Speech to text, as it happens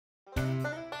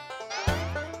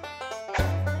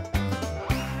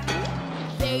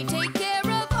They take care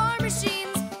of our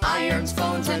machines, irons,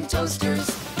 phones, and toasters,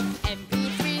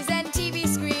 MP3s and TV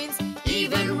screens,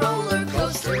 even roller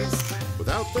coasters.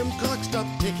 Without them, clocks stop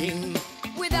ticking.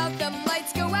 Without them,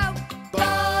 lights go out.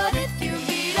 But if you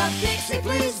meet a Fixie,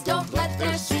 please don't let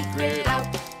their secret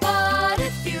out. But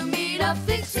if you meet a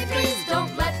Fixie, please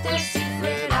don't let their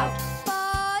secret out.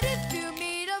 But if you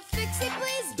meet a Fixie,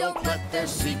 please don't let their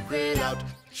secret out.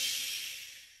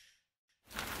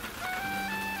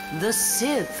 The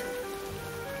Sieve.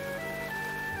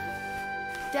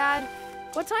 Dad,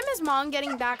 what time is Mom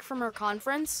getting back from her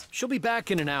conference? She'll be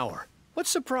back in an hour. What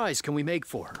surprise can we make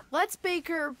for her? Let's bake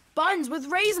her buns with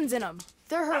raisins in them.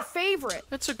 They're her favorite.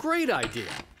 That's a great idea.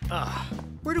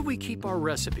 Where do we keep our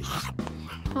recipes?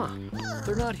 Huh,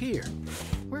 they're not here.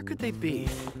 Where could they be?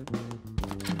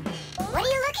 What are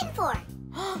you looking for?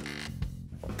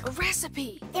 A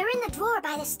recipe. They're in the drawer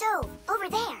by the stove, over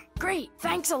there. Great,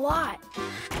 thanks a lot.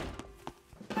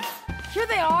 Here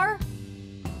they are.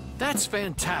 That's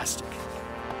fantastic.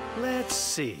 Let's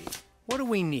see. What do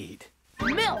we need?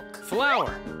 Milk,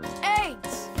 Flour,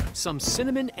 eggs. some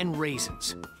cinnamon and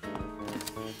raisins.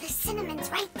 The cinnamon's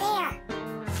right there.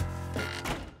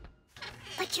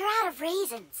 But you're out of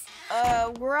raisins.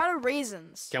 We're out of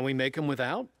raisins. Can we make them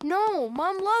without? No,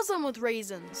 Mom loves them with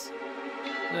raisins.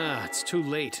 It's too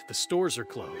late. The stores are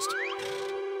closed.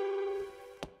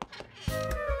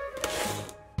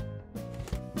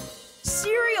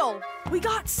 Cereal! We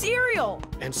got cereal!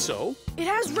 And so? It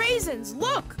has raisins,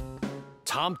 look!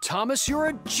 Tom Thomas, you're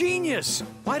a genius!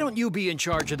 Why don't you be in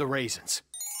charge of the raisins?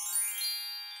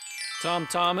 Tom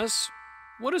Thomas,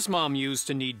 what does Mom use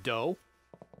to knead dough?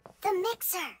 The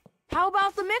mixer. How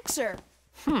about the mixer?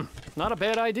 Not a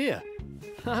bad idea.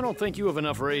 I don't think you have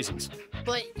enough raisins.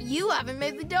 But you haven't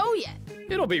made the dough yet.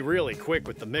 It'll be really quick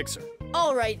with the mixer.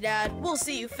 All right, Dad. We'll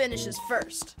see who finishes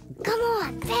first. Come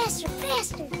on, faster,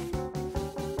 faster.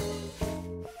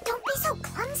 Don't be so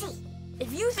clumsy.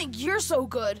 If you think you're so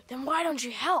good, then why don't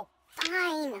you help?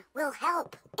 Fine, we'll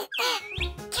help.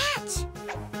 Catch!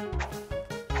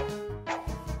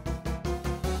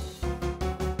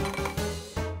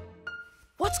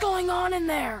 What's going on in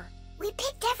there? We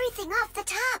picked everything off the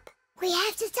top. We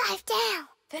have to dive down.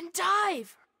 Then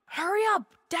dive. Hurry up.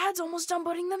 Dad's almost done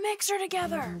putting the mixer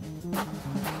together.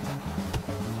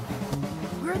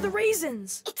 Where are the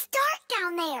raisins? It's dark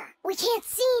down there. We can't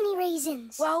see any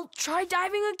raisins. Well, try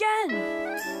diving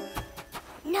again.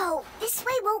 No, this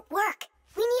way won't work.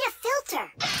 We need a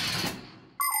filter.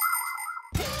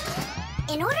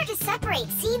 In order to separate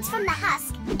seeds from the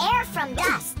husk, air from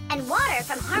dust, and water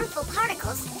from harmful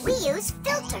particles, we use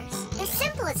filters. The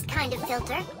simplest kind of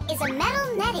filter is a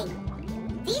metal netting.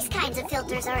 These kinds of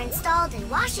filters are installed in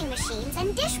washing machines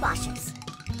and dishwashers.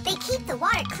 They keep the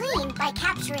water clean by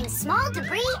capturing small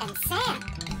debris and sand.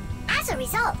 As a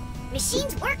result,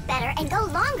 machines work better and go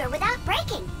longer without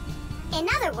breaking. In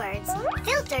other words,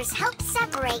 filters help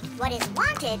separate what is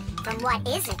wanted from what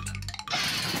isn't.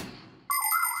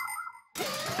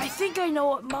 I think I know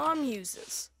what Mom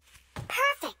uses.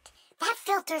 Perfect. That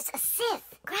filter's a sieve.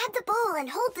 Grab the bowl and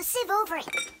hold the sieve over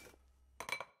it.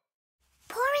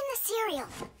 Pour in the cereal.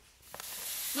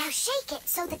 Now shake it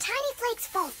so the tiny flakes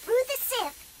fall through the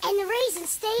sieve and the raisins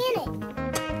stay in it.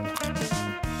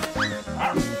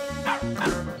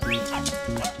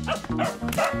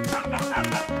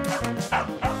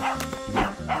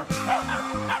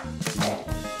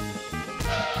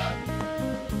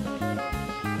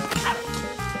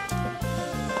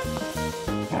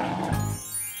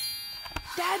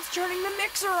 Dad's turning the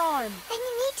mixer on. Then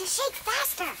you need to shake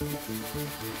faster.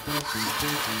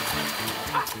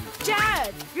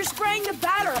 Dad, you're spraying the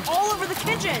batter all over the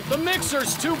kitchen. The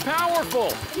mixer's too powerful.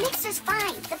 The mixer's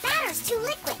fine. The batter's too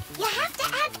liquid. You have to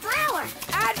add flour.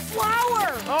 Add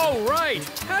flour. Oh, right.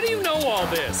 How do you know all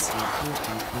this?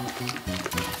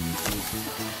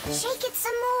 Shake it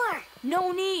some more.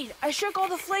 No need. I shook all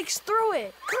the flakes through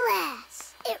it.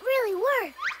 Glass. It really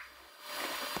worked.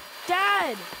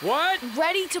 Dad! What?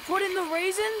 Ready to put in the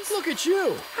raisins? Look at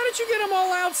you. How did you get them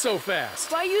all out so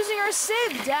fast? By using our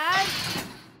sieve, Dad.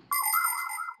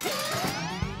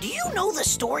 Do you know the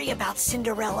story about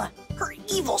Cinderella? Her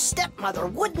evil stepmother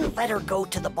wouldn't let her go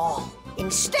to the ball.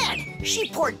 Instead, she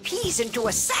poured peas into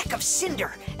a sack of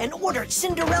cinder and ordered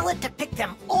Cinderella to pick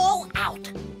them all out.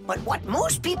 But what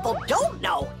most people don't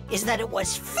know is that it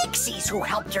was Fixies who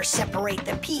helped her separate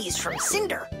the peas from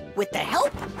cinder with the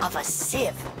help of a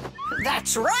sieve.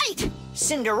 That's right!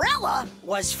 Cinderella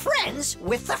was friends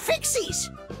with the Fixies.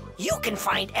 You can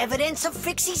find evidence of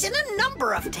Fixies in a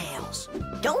number of tales.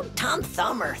 Don't Tom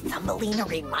Thumb or Thumbelina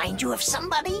remind you of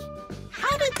somebody?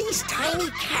 How did these tiny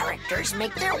characters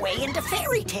make their way into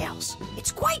fairy tales?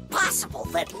 It's quite possible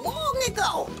that long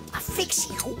ago, a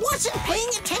Fixie who wasn't paying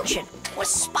attention was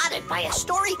spotted by a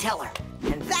storyteller,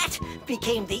 and that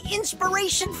became the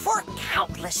inspiration for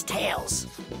countless tales.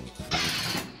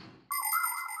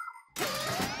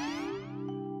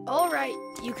 All right,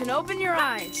 you can open your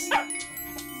eyes.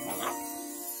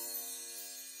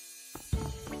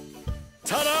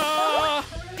 Ta-da!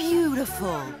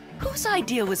 Beautiful. Whose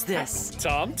idea was this?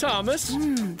 Tom Thomas.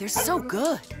 They're so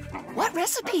good. What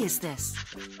recipe is this?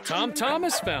 Tom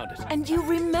Thomas found it. And you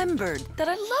remembered that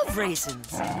I love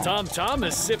raisins. Tom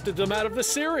Thomas sifted them out of the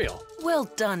cereal. Well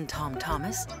done, Tom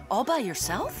Thomas. All by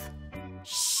yourself?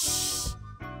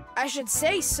 I should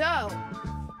say so.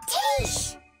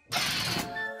 Teesh!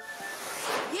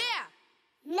 Yeah!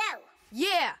 No!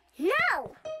 Yeah!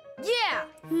 No! Yeah!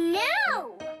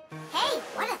 No! Hey,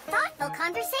 what a thoughtful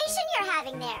conversation you're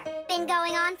having there. Been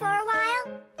going on for a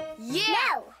while? Yeah!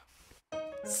 No!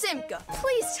 Simka,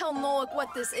 please tell Nolik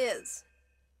what this is.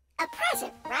 A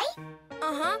present, right?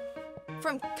 Uh-huh.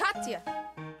 From Katya.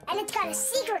 And it's got a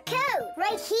secret code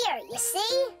right here, you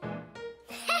see?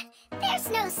 There's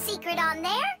no secret on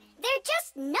there. They're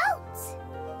just notes.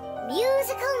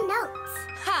 Musical notes.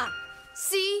 Ha!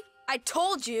 See? I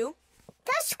told you.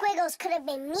 Those squiggles could have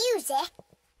been music.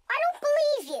 I don't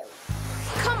believe you.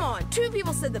 Come on, two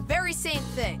people said the very same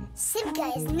thing.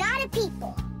 Simka is not a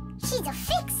people. She's a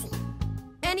Fixie.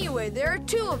 Anyway, there are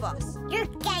two of us. You're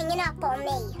ganging up on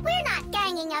me. We're not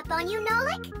ganging up on you,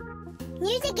 Nolik.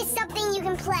 Music is something you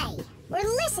can play or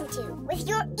listen to with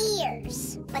your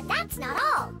ears. But that's not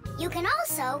all. You can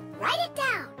also write it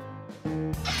down.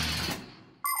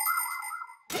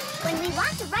 When we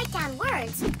want to write down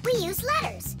words, we use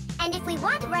letters. And if we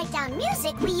want to write down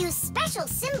music, we use special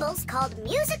symbols called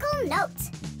musical notes.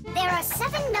 There are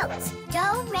 7 notes: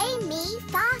 do, re, mi,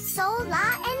 fa, sol,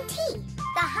 la, and ti.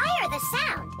 The higher the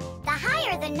sound, the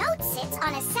higher the note sits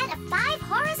on a set of 5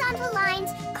 horizontal lines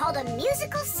called a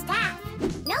musical staff.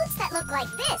 Notes that look like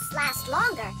this last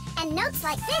longer, and notes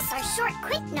like this are short,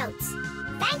 quick notes.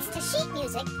 Thanks to sheet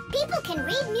music, people can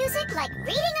read music like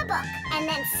reading a book, and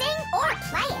then sing or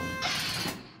play it.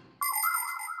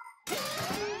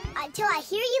 Until I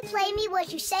hear you play me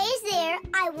what you say is there,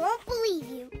 I won't believe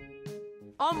you.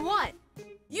 On what?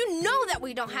 You know that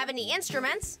we don't have any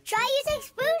instruments. Try using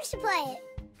spoons to play it.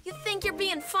 You think you're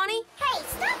being funny? Hey,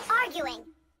 stop arguing.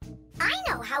 I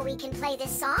know how we can play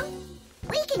this song.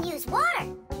 We can use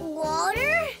water.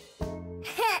 Water?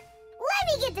 Let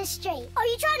me get this straight. Are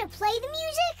you trying to play the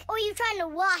music, or are you trying to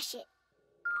wash it?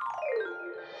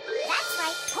 That's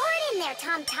right. Pour it in there,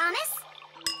 Tom Thomas.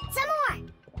 Some more.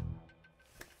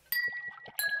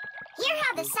 Hear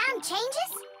how the sound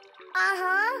changes?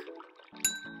 Uh-huh.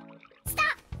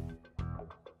 Stop.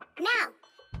 Now,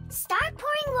 start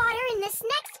pouring water in this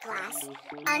next glass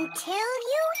until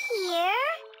you hear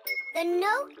the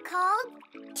note called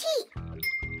T.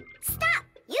 Stop.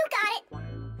 You got it.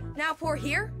 Now pour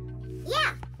here?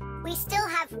 Yeah. We still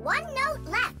have 1 note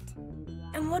left.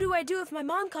 And what do I do if my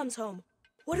mom comes home?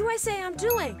 What do I say I'm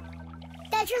doing?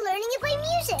 That you're learning to play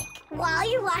music while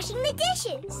you're washing the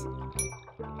dishes.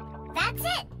 That's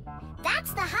it.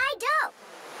 That's the high do.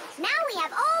 Now we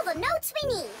have all the notes we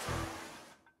need.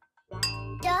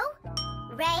 Do,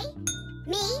 re,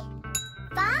 mi,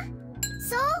 fa,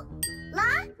 sol,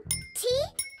 la, ti,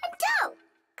 and do.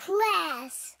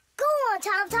 Class. Go on,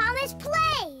 Tom Thomas,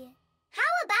 play.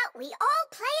 How about we all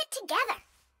play it together?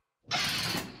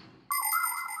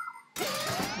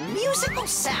 Musical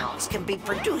sounds can be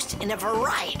produced in a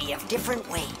variety of different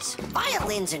ways.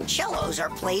 Violins and cellos are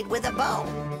played with a bow.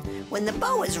 When the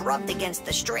bow is rubbed against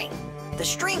the string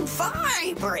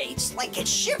vibrates like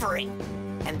it's shivering,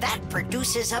 and that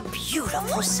produces a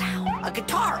beautiful sound. A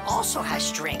guitar also has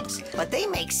strings, but they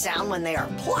make sound when they are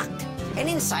plucked. And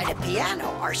inside a piano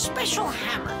are special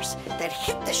hammers that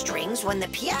hit the strings when the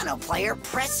piano player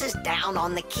presses down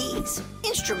on the keys.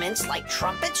 Instruments like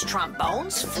trumpets,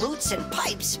 trombones, flutes, and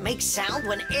pipes make sound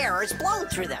when air is blown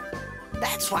through them.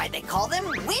 That's why they call them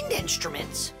wind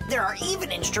instruments. There are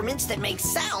even instruments that make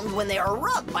sound when they are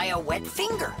rubbed by a wet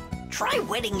finger. Try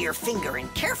wetting your finger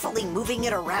and carefully moving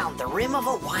it around the rim of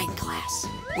a wine glass.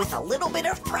 With a little bit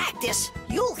of practice,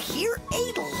 you'll hear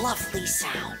a lovely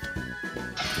sound.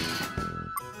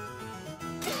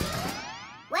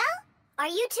 Well, are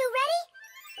you two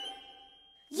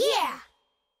ready? Yeah!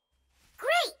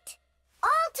 Great!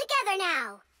 All together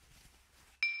now.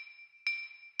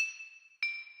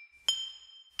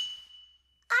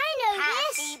 I know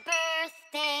this. Happy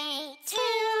birthday to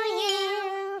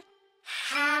you.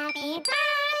 Happy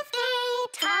birthday,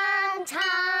 Tom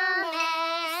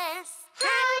Thomas.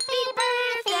 Happy birthday.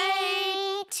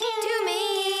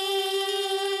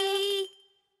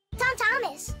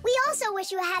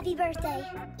 wish you a happy birthday.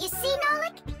 You see,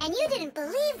 Nolik? And you didn't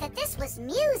believe that this was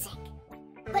music.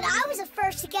 But I was the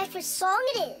first to guess what song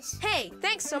it is. Hey,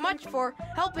 thanks so much for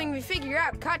helping me figure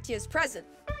out Katya's present.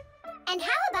 And how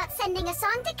about sending a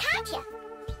song to Katya?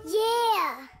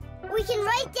 Yeah! We can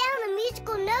write down the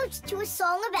musical notes to a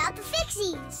song about the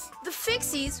Fixies. The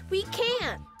Fixies? We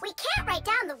can't. We can't write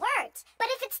down the words, but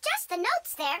if it's just the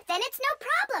notes there, then it's no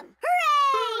problem.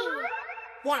 Hooray!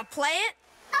 Want to play it?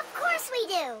 Of course we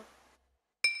do.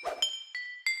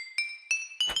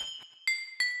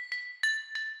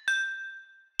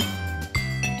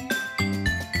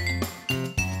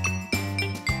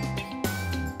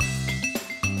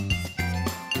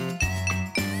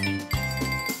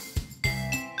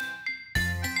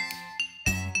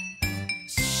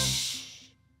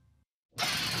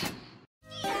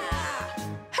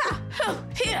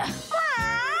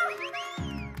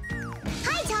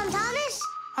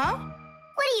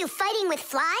 Fighting with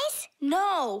flies?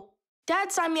 No.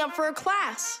 Dad signed me up for a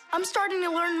class. I'm starting to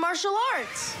learn martial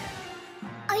arts.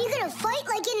 Are you gonna fight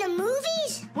like in the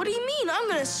movies? What do you mean? I'm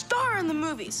gonna star in the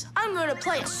movies. I'm gonna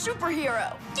play a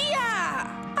superhero. Yeah!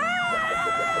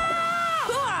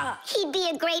 Ah! He'd be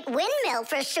a great windmill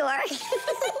for sure.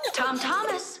 Tom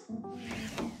Thomas.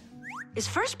 Is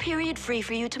first period free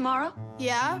for you tomorrow?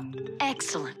 Yeah?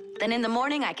 Excellent. Then in the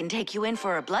morning I can take you in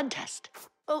for a blood test.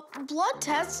 Oh, blood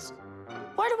tests?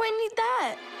 Why do I need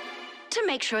that? To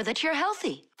make sure that you're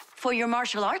healthy for your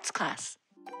martial arts class.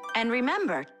 And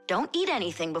remember, don't eat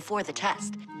anything before the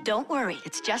test. Don't worry,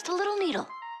 it's just a little needle.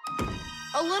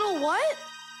 A little what?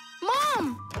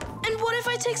 Mom! And what if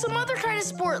I take some other kind of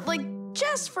sport, like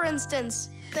chess, for instance?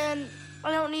 Then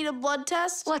I don't need a blood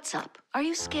test? What's up? Are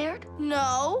you scared?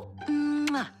 No.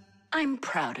 Mwah. I'm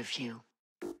proud of you.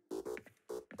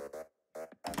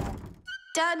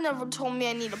 Dad never told me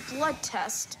I need a blood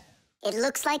test. It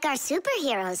looks like our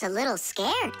superhero's a little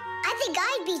scared. I think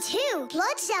I'd be too.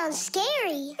 Blood sounds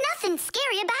scary. Nothing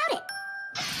scary about it.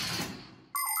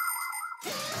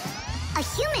 A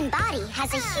human body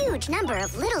has a huge number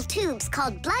of little tubes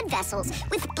called blood vessels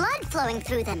with blood flowing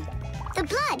through them. The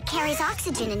blood carries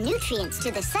oxygen and nutrients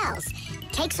to the cells,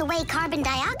 takes away carbon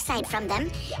dioxide from them,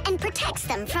 and protects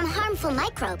them from harmful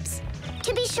microbes.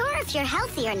 To be sure if you're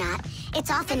healthy or not,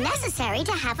 it's often necessary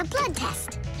to have a blood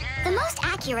test. The most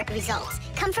accurate results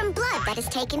come from blood that is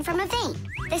taken from a vein.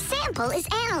 The sample is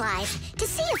analyzed to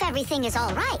see if everything is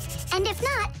all right, and if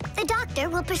not, the doctor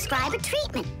will prescribe a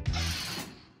treatment.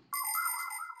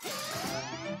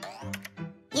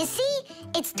 You see,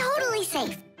 it's totally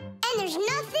safe. And there's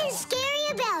nothing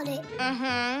scary about it.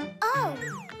 Oh,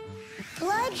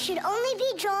 blood should only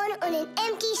be drawn on an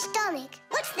empty stomach.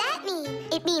 What's that mean?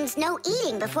 It means no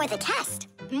eating before the test.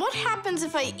 And what happens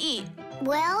if I eat?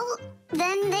 Well,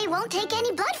 then they won't take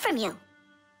any blood from you.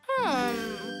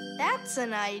 That's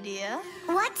an idea.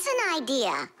 What's an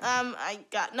idea? I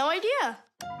got no idea.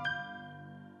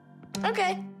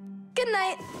 Okay, good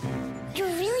night. You're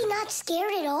really not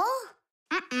scared at all?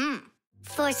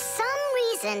 For some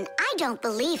reason, I don't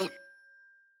believe him.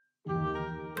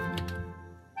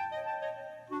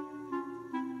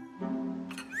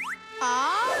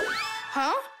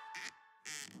 Huh?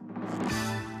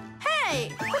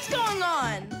 Hey, what's going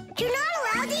on? You're not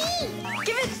allowed to eat.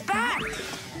 Give it back.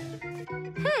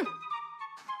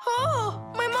 Oh,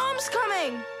 my mom's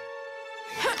coming.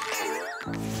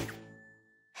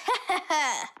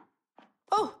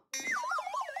 Oh.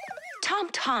 Tom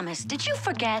Thomas, did you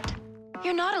forget?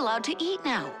 You're not allowed to eat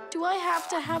now. Do I have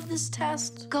to have this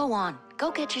test? Go on. Go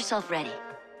get yourself ready.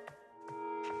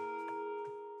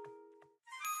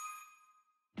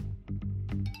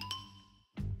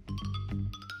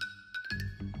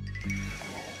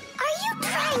 Are you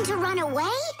trying to run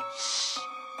away? Shh.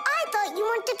 I thought you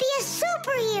wanted to be a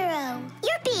superhero.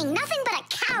 You're being nothing but a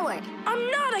coward. I'm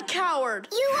not a coward.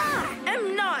 You are.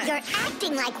 I'm not. You're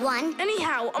acting like one.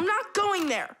 Anyhow, I'm not going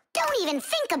there. Don't even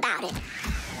think about it.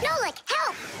 Nolik,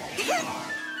 help!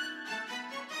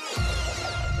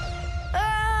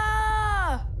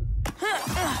 Ah!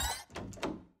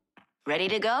 Ready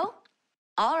to go?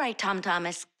 All right, Tom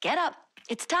Thomas, get up.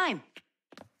 It's time.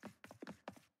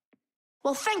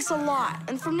 Well, thanks a lot.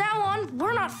 And from now on,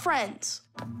 we're not friends.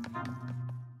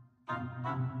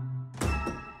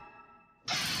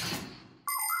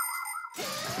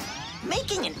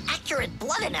 Making an accurate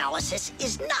blood analysis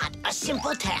is not a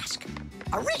simple task.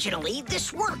 Originally,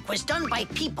 this work was done by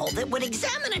people that would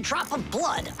examine a drop of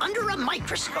blood under a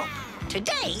microscope.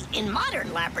 Today, in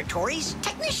modern laboratories,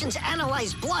 technicians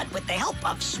analyze blood with the help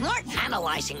of smart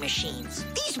analyzing machines.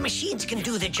 These machines can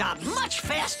do the job much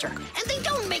faster, and they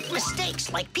don't make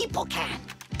mistakes like people can.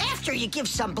 After you give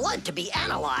some blood to be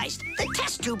analyzed, the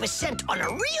test tube is sent on a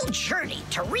real journey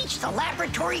to reach the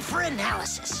laboratory for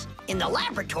analysis. In the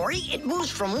laboratory, it moves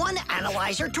from one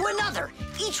analyzer to another,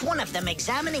 each one of them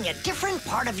examining a different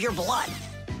part of your blood.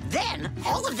 Then,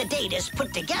 all of the data is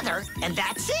put together, and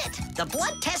that's it. The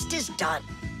blood test is done.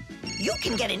 You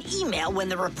can get an email when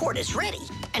the report is ready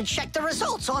and check the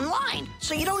results online,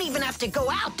 so you don't even have to go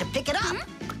out to pick it up.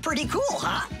 Pretty cool,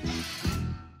 huh?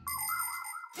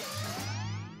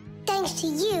 Thanks to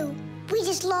you, we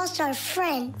just lost our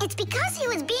friend. It's because he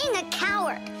was being a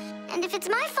coward. And if it's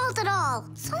my fault at all,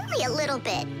 it's only a little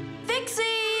bit.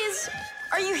 Fixies!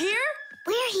 Are you here?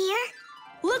 We're here.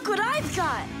 Look what I've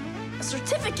got! A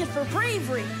certificate for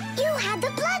bravery. You had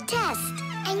the blood test.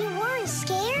 And you weren't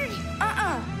scared?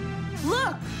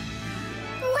 Look!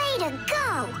 Way to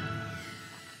go!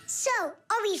 So,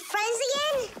 are we friends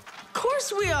again? Of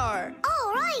course we are!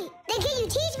 All right. Then can you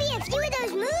teach me a few of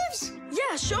those moves?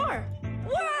 Yeah, sure.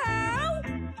 Wow!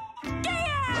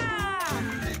 Yeah!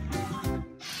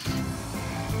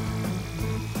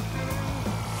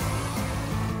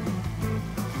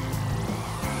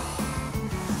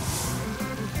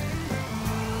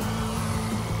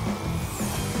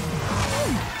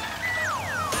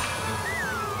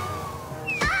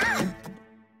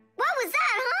 What was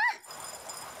that, huh?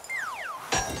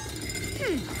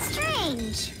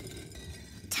 Strange.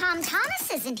 Tom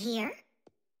Thomas isn't here.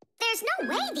 There's no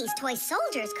way these toy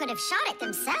soldiers could have shot it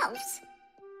themselves.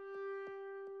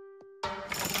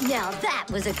 Now that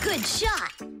was a good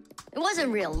shot. It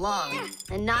wasn't real long,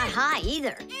 and not high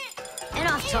either. And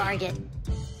off target.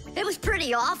 It was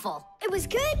pretty awful. It was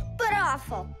good, but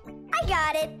awful. I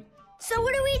got it. So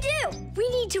what do we do? We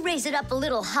need to raise it up a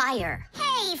little higher.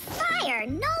 Hey, Fire,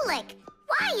 Nolik!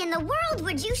 Why in the world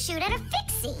would you shoot at a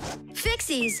Fixie?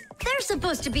 Fixies, they're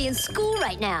supposed to be in school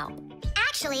right now.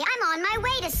 Actually, I'm on my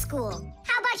way to school.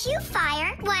 How about you,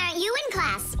 Fire? Why aren't you in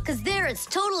class? Because there it's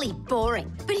totally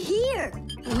boring. But here,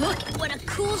 look at what a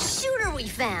cool shooter we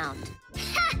found.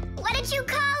 Ha! What did you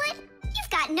call it? You've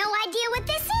got no idea what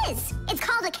this is. It's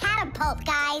called a catapult,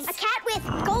 guys. A cat with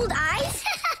gold eyes?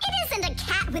 It isn't a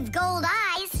cat with gold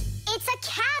eyes. It's a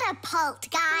catapult,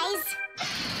 guys.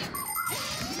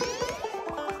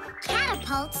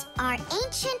 Catapults are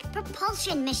ancient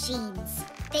propulsion machines.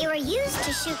 They were used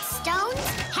to shoot stones,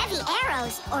 heavy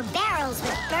arrows, or barrels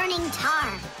with burning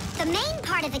tar. The main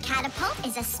part of the catapult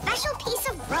is a special piece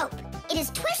of rope. It is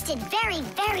twisted very,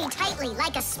 very tightly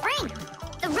like a spring.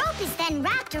 The rope is then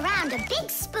wrapped around a big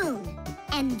spoon.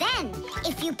 And then,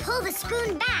 if you pull the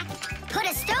spoon back, put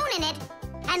a stone in it,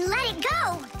 and let it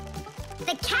go,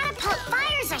 the catapult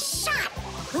fires a shot.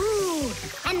 Ooh,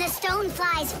 and the stone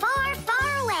flies far,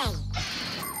 far away.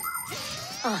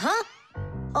 Uh-huh.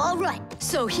 All right,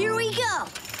 so here we go.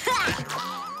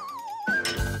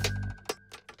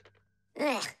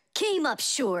 Ha! Came up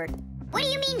short. What do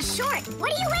you mean short?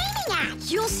 What are you aiming at?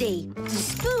 You'll see. The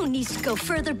spoon needs to go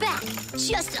further back.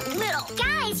 Just a little.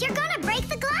 Guys, you're gonna break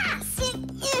the glass.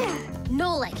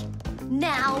 Nolik,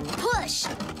 now push.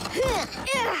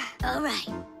 All right.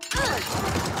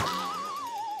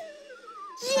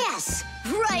 Yes,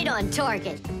 right on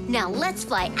target. Now let's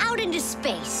fly out into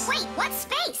space. Wait, what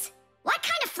space? What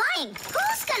kind of flying?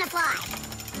 Who's gonna fly?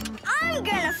 I'm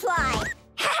gonna fly.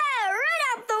 Right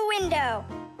out the window.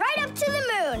 Right up to the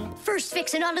moon. First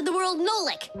fixin' onto the world,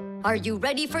 Nolik. Are you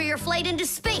ready for your flight into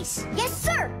space? Yes,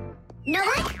 sir.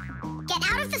 Nolik, get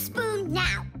out of the spoon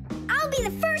now. I'll be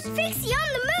the first Fixie on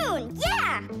the moon.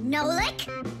 Yeah. Nolik,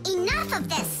 enough of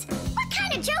this. What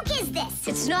kind of joke is this?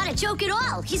 It's not a joke at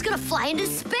all. He's gonna fly into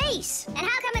space. And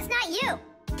how come it's not you?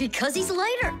 Because he's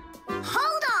lighter.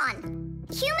 Hold on.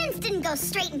 Humans didn't go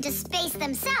straight into space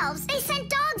themselves. They sent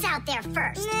dogs out there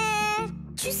first. Nah,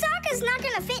 Chusaka's not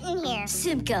gonna fit in here.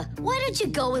 Simka, why don't you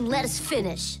go and let us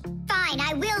finish? Fine,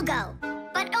 I will go.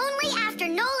 But only after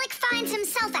Nolik finds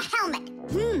himself a helmet.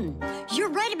 You're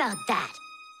right about that.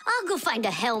 I'll go find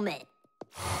a helmet.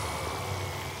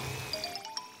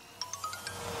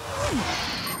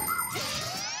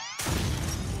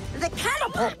 The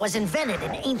catapult was invented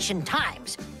in ancient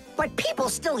times, but people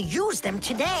still use them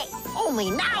today. Only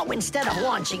now, instead of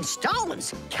launching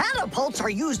stones, catapults are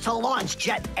used to launch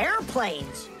jet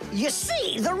airplanes. You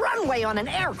see, the runway on an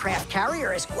aircraft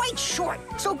carrier is quite short,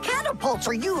 so catapults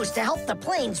are used to help the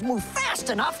planes move fast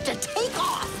enough to take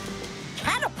off.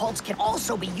 Catapults can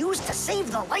also be used to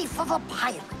save the life of a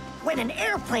pilot. When an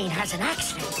airplane has an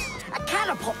accident, a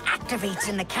catapult activates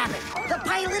in the cabin. The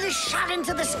pilot is shot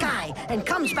into the sky and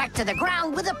comes back to the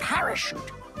ground with a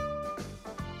parachute.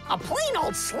 A plain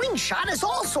old slingshot is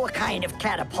also a kind of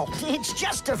catapult. It's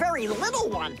just a very little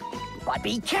one. But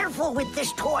be careful with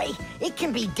this toy. It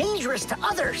can be dangerous to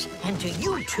others, and to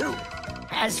you too.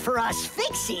 As for us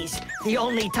Fixies, the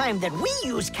only time that we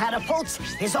use catapults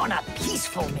is on a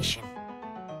peaceful mission.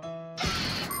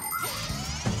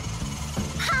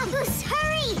 Papoose,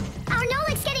 hurry! Our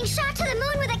Nolik's getting shot to the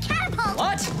moon with a catapult!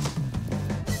 What?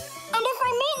 And if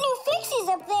I meet new Fixies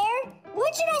up there,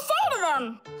 what should I say to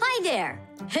them? Hi there.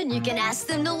 And you can ask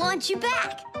them to launch you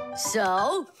back.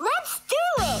 So? Let's do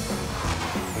it!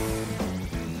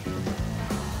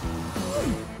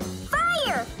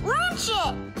 Fire! Launch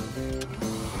it!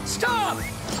 Stop!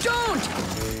 Don't!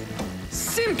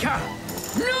 Simka!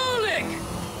 Nolik!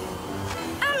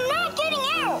 I'm not getting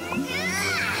out!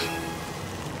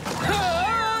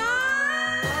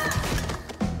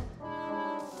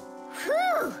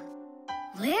 Whew!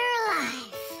 We're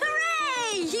alive.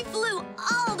 Hooray! He flew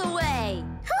all the way.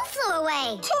 Who flew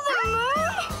away? To the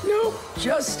moon? Nope,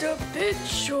 just a bit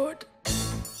short.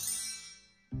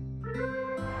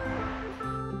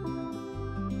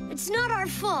 It's not our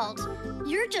fault.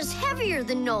 You're just heavier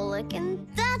than Nolik, and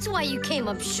that's why you came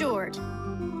up short.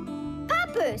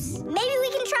 Papoose, maybe we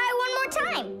can try one more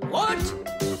time. What?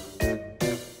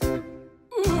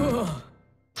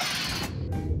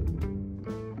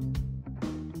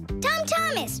 Tom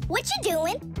Thomas, what you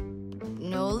doing?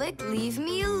 Nolik, leave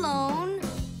me alone.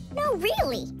 No,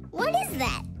 really. What is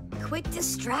that? Quit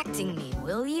distracting me,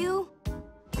 will you?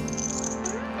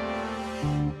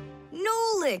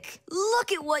 Nolik,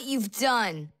 look at what you've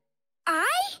done. I?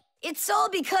 It's all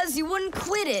because you wouldn't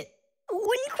quit it.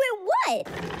 Wouldn't quit what?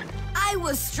 I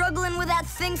was struggling with that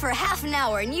thing for half an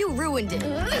hour and you ruined it.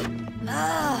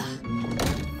 Ugh.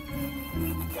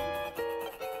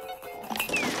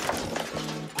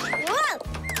 Whoa!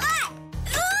 Ah!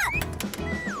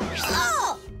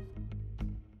 Oh!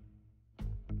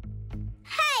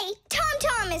 Hey, Tom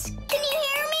Thomas, can you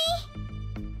hear me?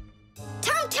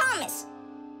 Tom Thomas,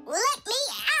 let me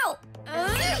out!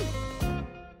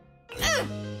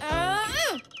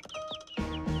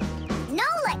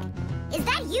 Nolik, is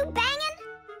that you banging?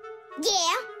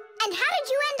 Yeah. And how did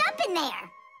you end up in there?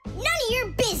 None of your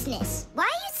business. Why are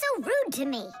you so rude to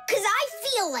me? 'Cause I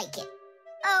feel like it.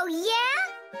 Oh,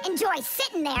 yeah? Enjoy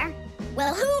sitting there.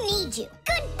 Well, who needs you?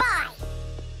 Goodbye.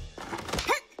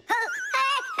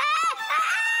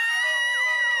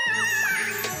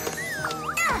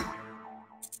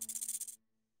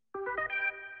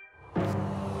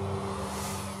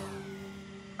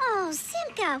 Oh,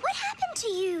 Simka, what happened to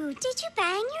you? Did you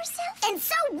bang yourself? And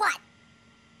so what?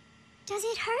 Does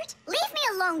it hurt? Leave me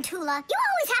alone, Tula. You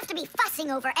always have to be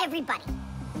fussing over everybody.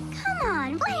 Come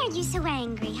on, why are you so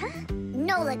angry, huh?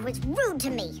 Nolik was rude to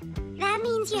me. That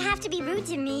means you have to be rude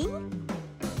to me?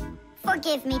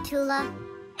 Forgive me, Tula.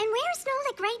 And where's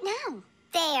Nolik right now?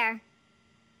 There.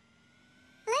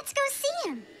 Let's go see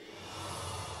him.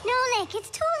 Nolik, it's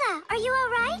Tula. Are you all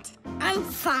right? I'm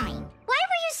fine. Why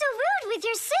were you so rude with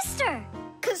your sister?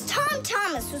 'Cause Tom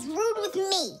Thomas was rude with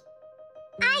me.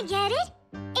 I get it.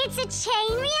 It's a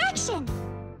chain reaction.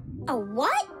 A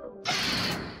what?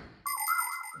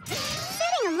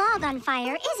 Setting a log on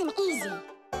fire isn't easy.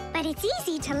 But it's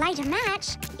easy to light a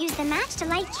match. Use the match to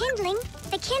light kindling,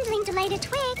 the kindling to light a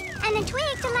twig, and the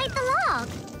twig to light the log.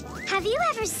 Have you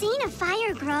ever seen a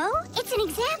fire grow? It's an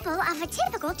example of a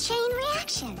typical chain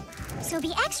reaction. So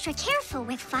be extra careful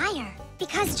with fire,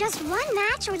 because just one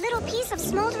match or little piece of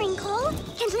smoldering coal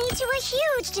can lead to a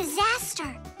huge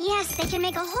disaster. Yes, they can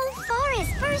make a whole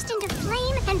forest burst into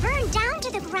flame and burn down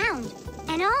to the ground.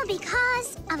 And all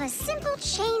because of a simple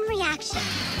chain reaction.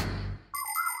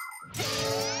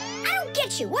 I don't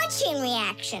get you. What chain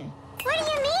reaction? What do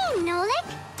you mean, Nolik?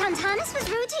 Tom Thomas was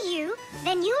rude to you,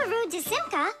 then you were rude to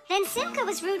Simka, then Simka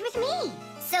was rude with me.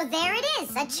 So there it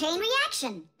is, a chain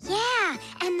reaction. Yeah,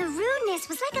 and the rudeness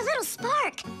was like a little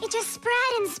spark. It just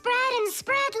spread and spread and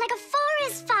spread like a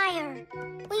forest fire.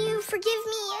 Will you forgive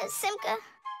me, Simka?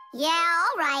 Yeah,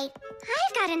 all right.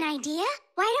 I've got an idea.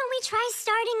 Why don't we try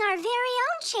starting our very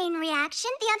own chain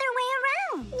reaction the other way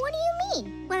around? What do you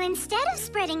mean? Well, instead of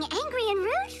spreading angry and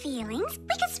rude feelings,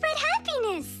 we could spread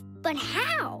happiness. But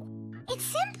how? It's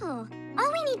simple.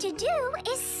 All we need to do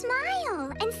is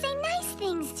smile and say nice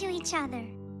things to each other.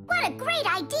 What a great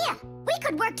idea! We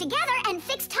could work together and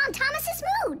fix Tom Thomas's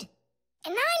mood.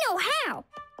 And I know how.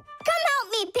 Come help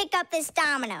me pick up this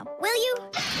domino, will you?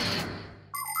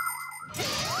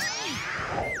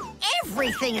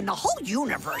 Everything in the whole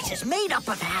universe is made up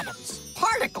of atoms.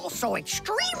 Particles so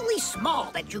extremely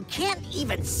small that you can't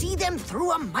even see them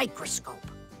through a microscope.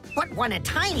 But when a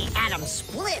tiny atom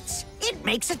splits, it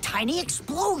makes a tiny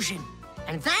explosion.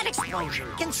 And that explosion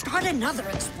can start another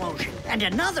explosion, and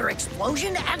another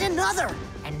explosion, and another.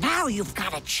 And now you've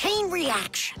got a chain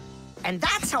reaction. And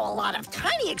that's how a lot of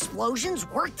tiny explosions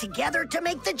work together to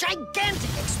make the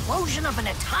gigantic explosion of an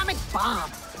atomic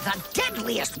bomb, the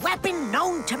deadliest weapon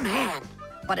known to man.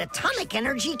 But atomic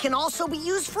energy can also be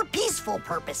used for peaceful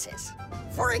purposes.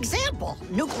 For example,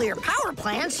 nuclear power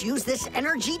plants use this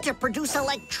energy to produce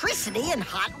electricity and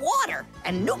hot water.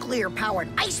 And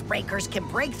nuclear-powered icebreakers can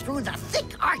break through the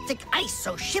thick Arctic ice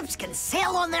so ships can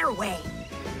sail on their way.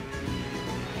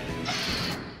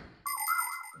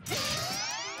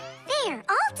 There,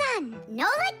 all done.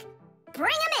 Nolik,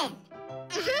 bring him in.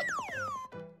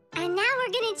 And now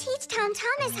we're gonna teach Tom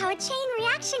Thomas how a chain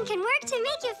reaction can work to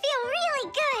make you feel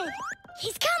really good.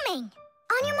 He's coming.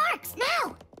 On your marks,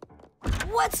 now.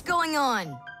 What's going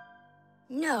on?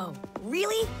 No,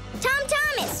 really? Tom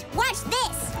Thomas, watch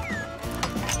this.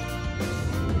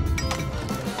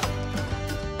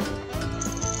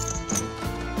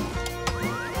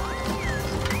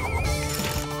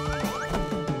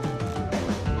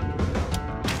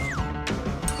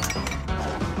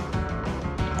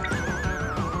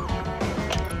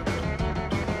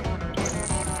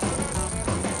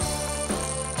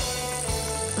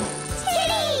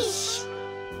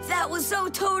 That was so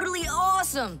totally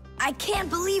awesome! I can't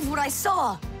believe what I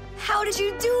saw. How did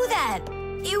you do that?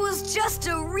 It was just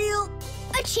a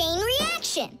chain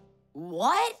reaction.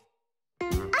 What?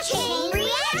 A chain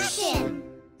reaction.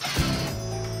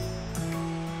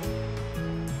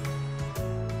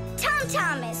 Tom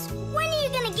Thomas, when are you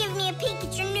gonna give me a peek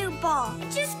at your new ball? I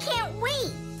just can't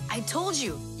wait. I told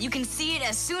you, you can see it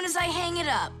as soon as I hang it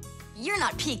up. You're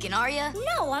not peeking, are you?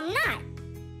 No, I'm not.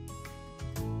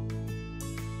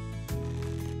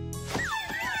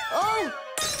 Oh!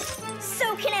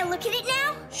 So can I look at it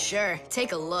now? Sure,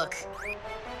 take a look.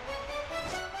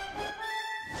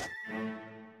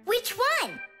 Which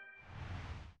one?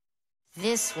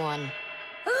 This one.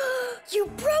 You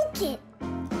broke it.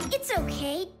 It's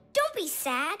okay. Don't be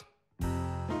sad.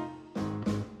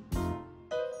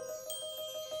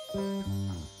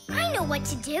 I know what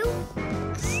to do.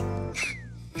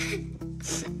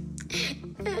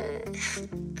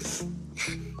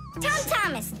 Tom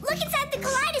Thomas, look inside the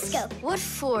kaleidoscope. What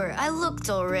for? I looked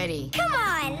already. Come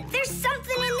on, there's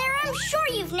something in there I'm sure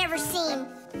you've never seen.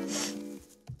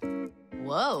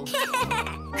 Whoa.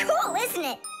 Cool, isn't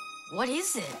it? What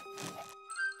is it?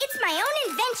 It's my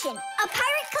own invention, a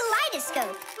pirate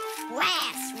kaleidoscope.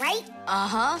 Glass, right?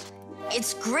 Uh-huh.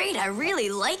 It's great, I really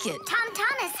like it. Tom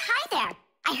Thomas, hi there.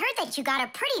 I heard that you got a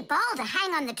pretty ball to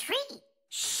hang on the tree.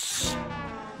 Shh.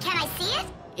 Can I see it?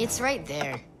 It's right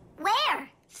there. Where?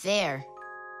 There.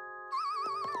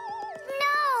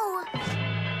 No!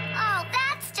 Oh,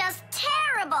 that's just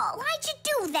terrible. Why'd you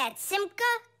do that,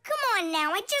 Simka? Come on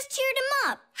now, I just cheered him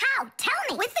up. How? Tell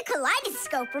me. With the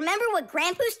kaleidoscope, remember what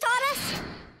Grandpa's taught us?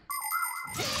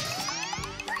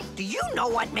 Do you know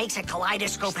what makes a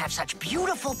kaleidoscope have such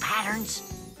beautiful patterns?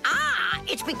 Ah,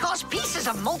 it's because pieces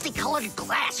of multicolored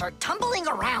glass are tumbling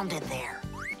around in there.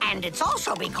 And it's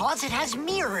also because it has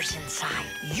mirrors inside.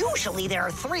 Usually there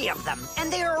are 3 of them,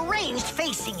 and they are arranged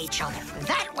facing each other.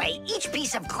 That way, each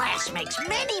piece of glass makes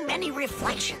many, many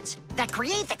reflections that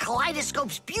create the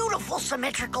kaleidoscope's beautiful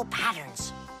symmetrical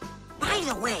patterns. By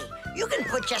the way, you can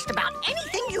put just about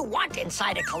anything you want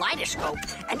inside a kaleidoscope,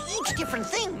 and each different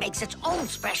thing makes its own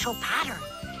special pattern.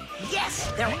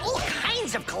 Yes, there are all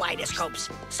kinds of kaleidoscopes.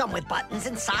 Some with buttons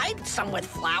inside, some with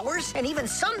flowers, and even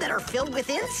some that are filled with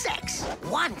insects.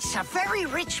 Once, a very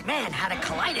rich man had a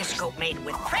kaleidoscope made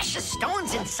with precious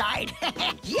stones inside.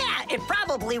 Yeah, it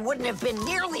probably wouldn't have been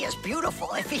nearly as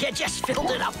beautiful if he had just filled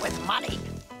it up with money.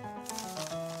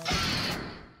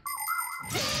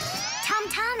 Tom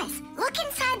Thomas, look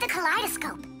inside the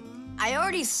kaleidoscope. I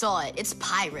already saw it. It's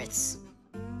pirates.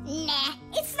 Nah,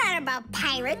 it's not about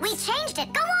pirates. We changed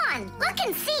it. Go on, look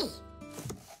and see.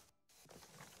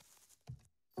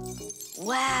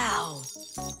 Wow.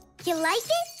 You like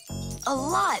it? A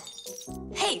lot.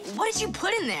 Hey, what did you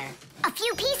put in there? A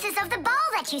few pieces of the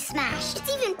ball that you smashed. It's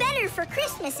even better for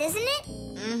Christmas, isn't it?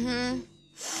 Mm-hmm.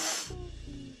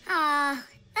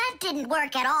 That didn't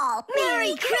work at all.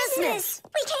 Merry Christmas!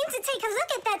 We came to take a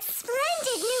look at that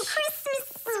splendid new Christmas...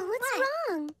 What's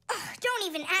wrong? Don't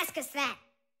even ask us that.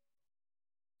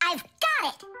 I've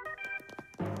got it!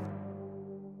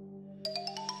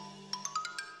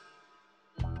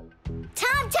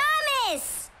 Tom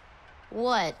Thomas!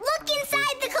 What? Look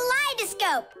inside the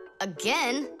kaleidoscope!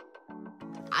 Again?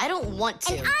 I don't want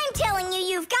to. And I'm telling you,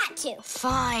 you've got to.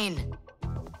 Fine.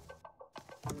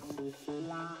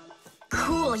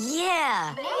 Cool,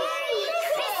 yeah. Merry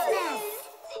Christmas!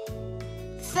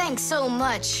 Thanks so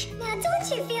much. Now don't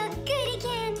you feel good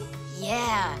again?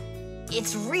 Yeah,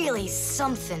 it's really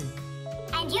something.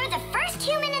 And you're the first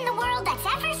human in the world that's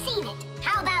ever seen it.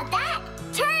 How about that?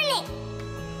 Turn it!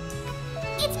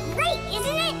 It's great,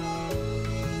 isn't it?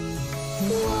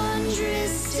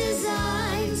 Wondrous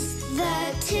designs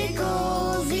that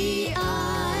tickle the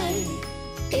eye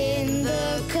in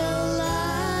the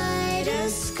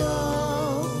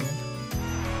kaleidoscope.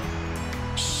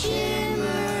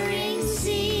 Shimmering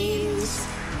scenes,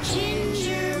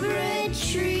 gingerbread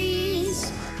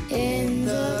trees in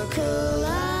the kaleidoscope.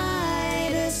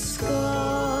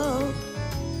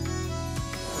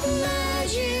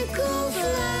 Magical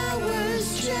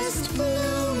flowers just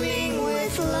blooming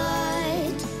with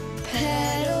light,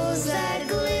 petals that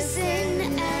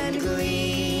glisten and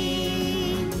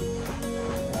gleam.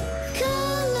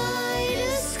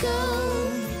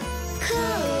 Kaleidoscope,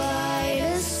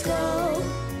 kaleidoscope,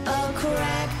 a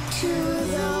crack to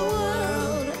the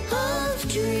world of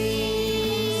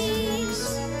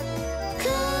dreams.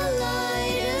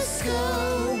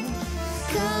 Kaleidoscope,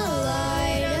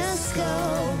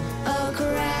 kaleidoscope, a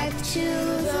crack to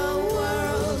the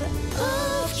world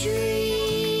of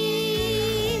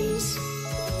dreams.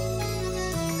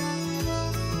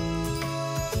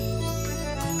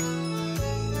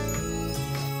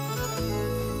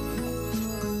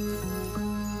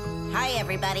 Hi,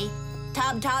 everybody.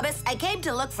 Tom Thomas, I came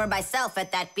to look for myself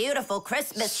at that beautiful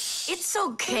Christmas... It's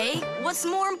okay. What's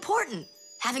more important?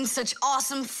 Having such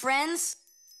awesome friends?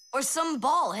 Or some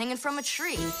ball hanging from a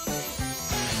tree?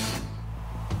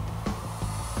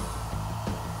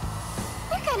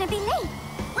 We're gonna be late.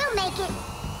 We'll make it.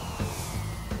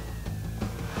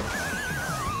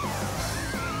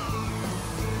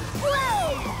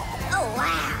 Whoa! Oh,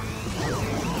 wow.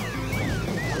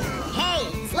 Hey,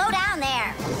 slow down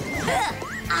there.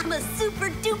 I'm a super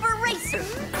duper racer.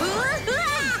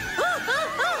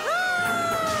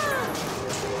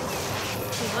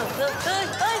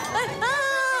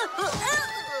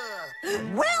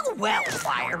 Well,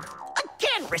 Fire.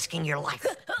 Again, risking your life.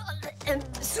 And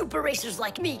super racers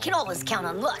like me can always count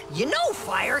on luck. You know,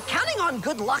 Fire, counting on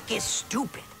good luck is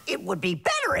stupid. It would be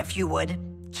better if you would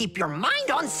keep your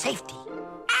mind on safety.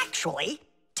 Actually,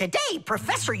 today,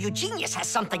 Professor Eugenius has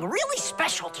something really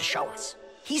special to show us.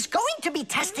 He's going to be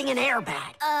testing an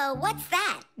airbag. What's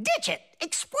that? Digit,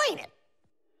 explain it.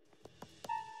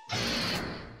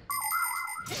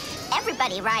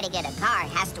 Everybody riding in a car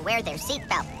has to wear their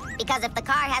seatbelt, because if the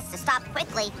car has to stop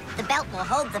quickly, the belt will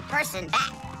hold the person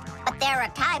back. But there are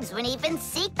times when even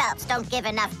seatbelts don't give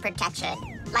enough protection,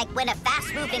 like when a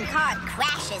fast-moving car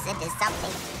crashes into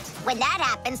something. When that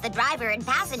happens, the driver and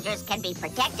passengers can be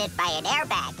protected by an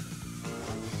airbag.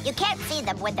 You can't see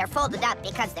them when they're folded up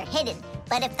because they're hidden,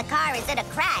 but if the car is in a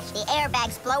crash, the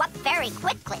airbags blow up very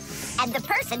quickly, and the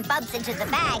person bumps into the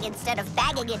bag instead of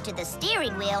banging into the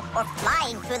steering wheel or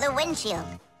flying through the windshield.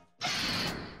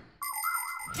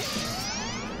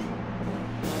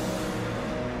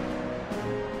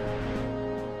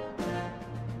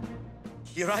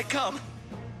 Here I come.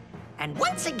 And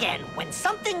once again, when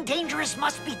something dangerous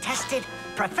must be tested,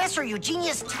 Professor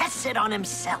Eugenius tests it on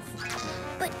himself.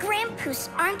 But Grandpoos,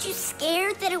 aren't you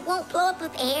scared that it won't blow up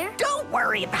with air? Don't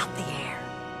worry about the air.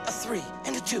 A 3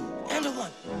 and a 2 and a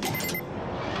 1.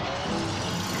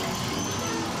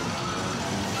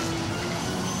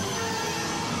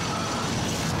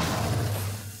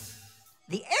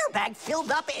 The airbag filled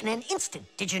up in an instant.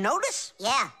 Did you notice?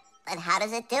 Yeah, but how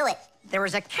does it do it? There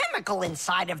is a chemical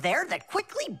inside of there that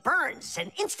quickly burns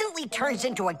and instantly turns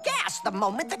into a gas the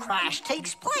moment the crash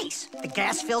takes place. The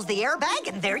gas fills the airbag,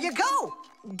 and there you go.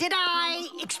 Did I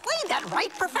explain that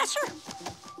right, Professor?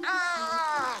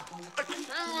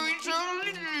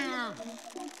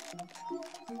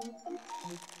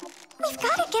 We've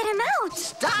got to get him out.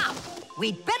 Stop!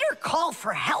 We'd better call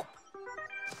for help.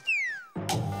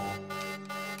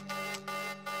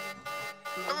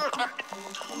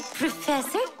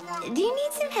 Professor, do you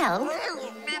need some help?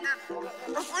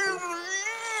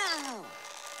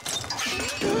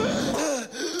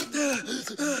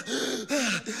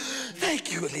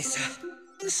 Thank you, Elisa.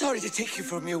 Sorry to take you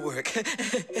from your work.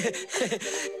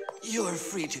 You're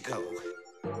free to go.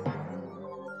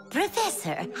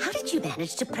 Professor, how did you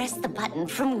manage to press the button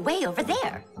from way over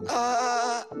there?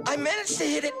 I managed to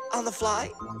hit it on the fly.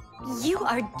 You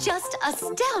are just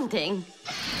astounding.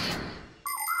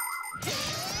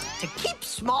 To keep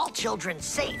small children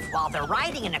safe while they're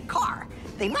riding in a car,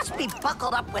 they must be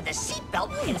buckled up with a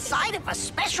seatbelt inside of a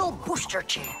special booster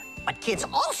chair. But kids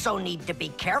also need to be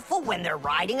careful when they're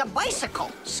riding a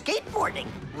bicycle, skateboarding,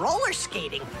 roller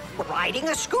skating, or riding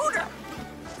a scooter.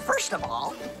 First of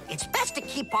all, it's best to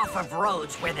keep off of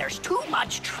roads where there's too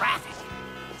much traffic.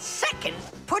 Second,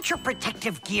 put your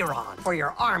protective gear on. For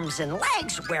your arms and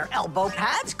legs, wear elbow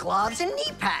pads, gloves, and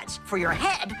knee pads. For your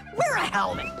head, wear a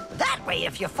helmet. That way,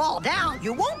 if you fall down,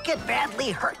 you won't get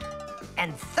badly hurt.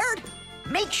 And third,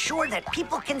 make sure that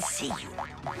people can see you.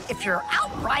 If you're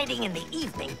out riding in the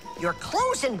evening, your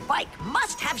clothes and bike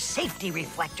must have safety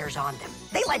reflectors on them.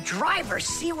 They let drivers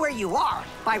see where you are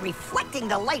by reflecting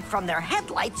the light from their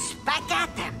headlights back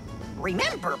at them.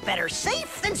 Remember, better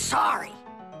safe than sorry.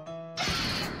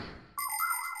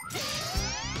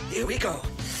 Here we go.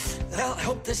 Well, I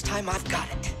hope this time I've got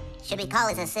it. Should we call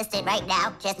his assistant right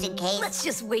now, just in case? Let's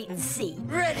just wait and see.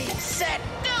 Ready, set,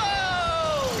 go!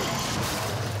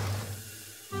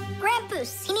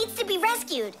 Grampus, he needs to be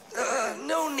rescued.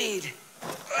 No need.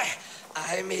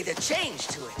 I made a change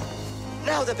to it.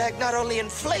 Now the bag not only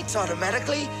inflates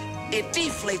automatically, it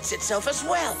deflates itself as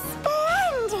well.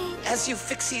 Splendid! As you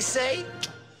Fixies say,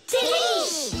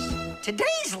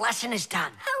 Today's lesson is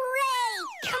done.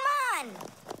 Hooray! Come on!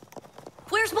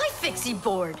 Where's my Fixie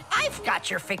board? I've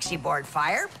got your Fixie board,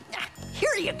 Fire.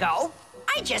 Here you go.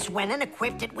 I just went and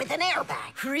equipped it with an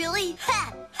airbag. Really?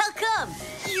 Ha! How come?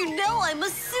 You know I'm a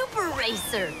super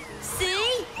racer.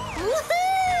 See?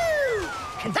 Woohoo!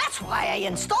 And that's why I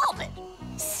installed it.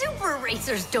 Super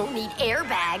racers don't need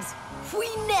airbags. We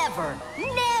never,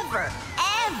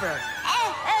 ever.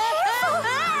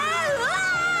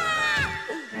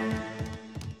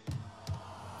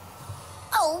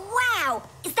 Oh, wow!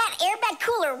 Is that airbag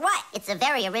cool or what? It's a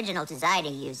very original design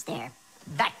you used there.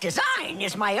 That design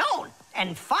is my own,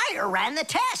 and Fire ran the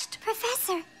test.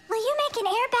 Professor, will you make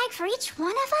an airbag for each one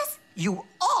of us? You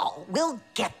all will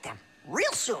get them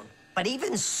real soon. But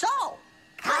even so...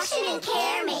 Caution and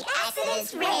care make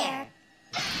accidents rare.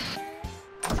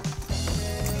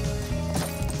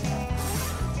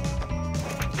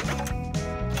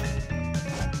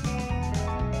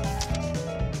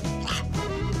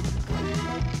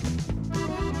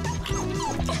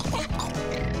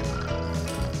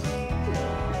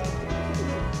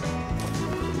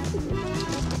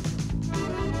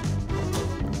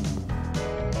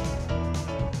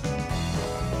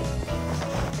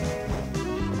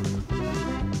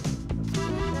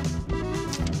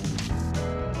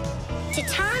 To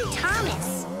Tom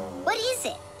Thomas. What is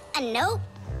it? A note?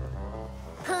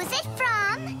 Who's it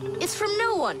from? It's from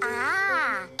no one.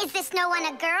 Ah, is this no one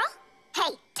a girl?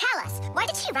 Hey, tell us, what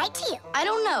did she write to you? I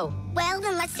don't know. Well,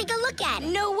 then let's take a look at it.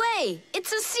 No way.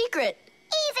 It's a secret.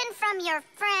 Even from your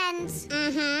friends?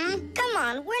 Mm-hmm. Come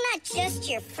on, we're not just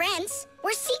your friends.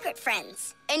 We're secret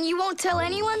friends. And you won't tell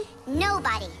anyone?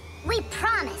 Nobody. We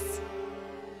promise.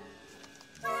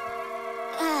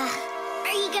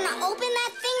 Are you gonna open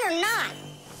that thing or not?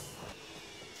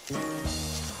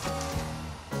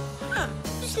 Huh,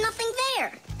 there's nothing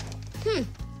there.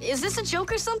 Is this a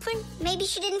joke or something? Maybe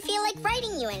she didn't feel like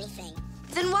writing you anything.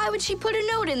 Then why would she put a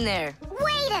note in there?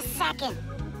 Wait a second.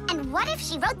 And what if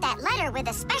she wrote that letter with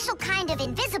a special kind of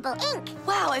invisible ink?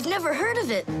 Wow, I've never heard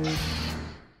of it.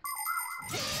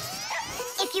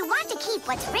 If you want to keep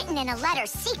what's written in a letter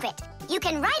secret, you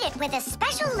can write it with a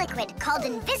special liquid called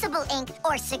invisible ink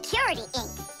or security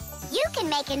ink. You can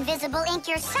make invisible ink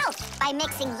yourself by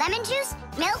mixing lemon juice,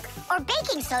 milk, or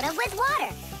baking soda with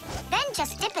water. Then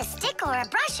just dip a stick or a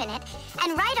brush in it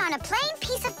and write on a plain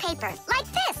piece of paper, like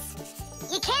this.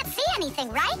 You can't see anything,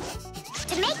 right?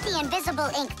 To make the invisible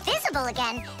ink visible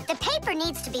again, the paper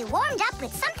needs to be warmed up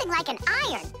with something like an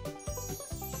iron.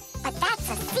 But that's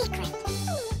a secret.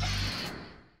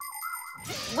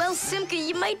 Well, Simka,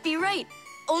 you might be right.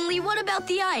 Only what about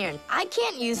the iron? I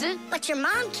can't use it. But your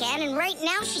mom can, and right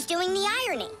now she's doing the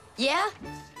ironing. Yeah?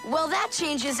 Well, that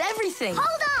changes everything.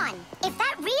 Hold on! If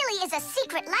that really is a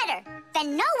secret letter,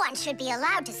 then no one should be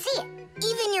allowed to see it.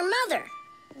 Even your mother.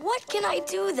 What can I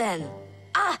do then?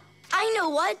 Ah, I know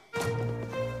what.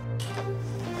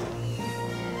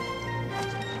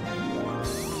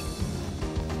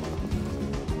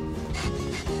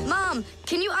 Mom,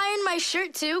 can you iron my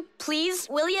shirt too, please,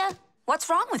 will ya? What's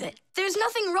wrong with it? There's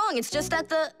nothing wrong, it's just that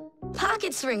the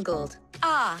pocket's wrinkled.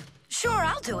 Ah, sure,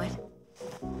 I'll do it.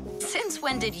 Since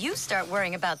when did you start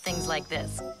worrying about things like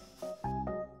this?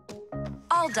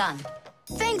 All done.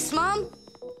 Thanks, Mom.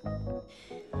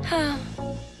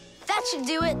 That should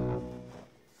do it.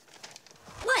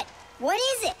 What? What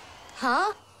is it?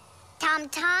 Huh? Tom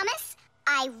Thomas,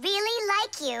 I really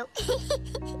like you.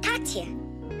 Katya.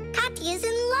 Katya's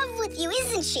in love with you,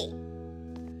 isn't she?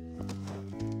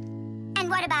 And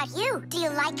what about you? Do you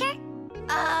like her?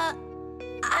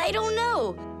 I don't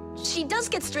know. She does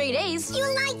get straight A's. You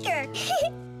like her.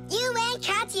 You and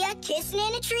Katya kissing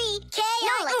in a tree.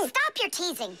 Nolik, stop stop your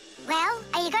teasing. Well,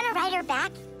 are you gonna write her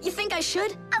back? You think I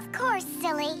should? Of course,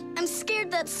 silly. I'm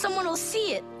scared that someone will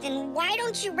see it. Then why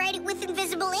don't you write it with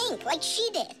invisible ink like she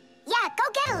did? Yeah, go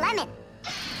get a lemon.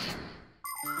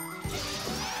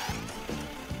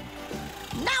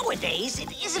 Nowadays,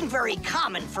 it isn't very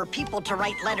common for people to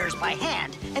write letters by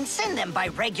hand and send them by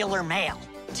regular mail.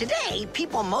 Today,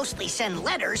 people mostly send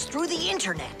letters through the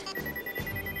internet.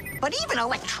 But even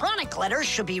electronic letters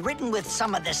should be written with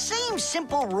some of the same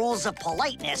simple rules of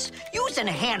politeness used in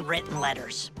handwritten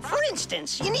letters. For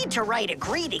instance, you need to write a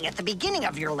greeting at the beginning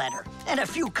of your letter, and a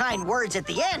few kind words at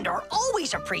the end are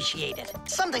always appreciated.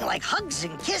 Something like hugs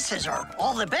and kisses, or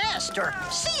all the best, or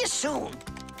see you soon.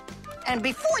 And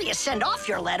before you send off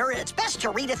your letter, it's best to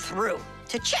read it through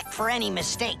to check for any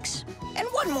mistakes. And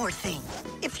one more thing.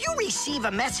 If you receive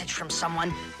a message from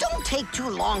someone, don't take too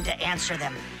long to answer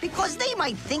them, because they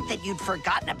might think that you'd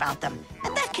forgotten about them,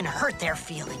 and that can hurt their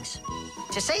feelings.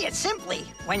 To say it simply,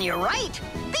 when you write,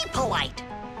 be polite.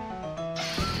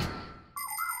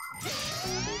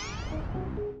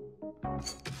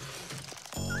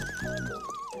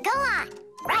 Go on,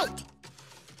 write.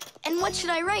 And what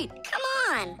should I write? Come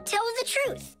on, tell the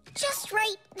truth. Just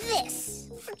write this.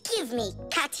 Forgive me,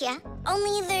 Katya.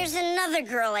 Only there's another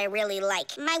girl I really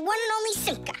like. My one and only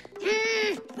Simka.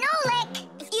 Nolik!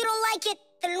 If you don't like it,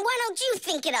 then why don't you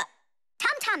think it up?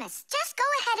 Tom Thomas, just go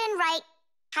ahead and write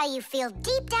how you feel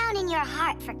deep down in your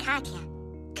heart for Katya.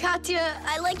 Katya,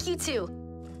 I like you too.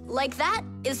 Like that?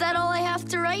 Is that all I have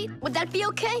to write? Would that be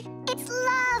okay? It's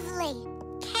lovely.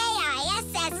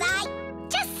 Kissi.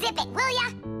 Just zip it, will ya?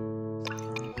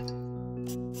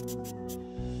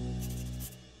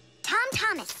 Tom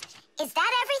Thomas, is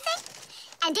that everything?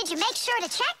 And did you make sure to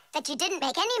check that you didn't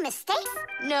make any mistakes?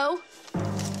 No,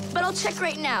 but I'll check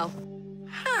right now.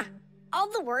 Huh, all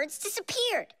the words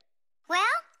disappeared. Well,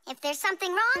 if there's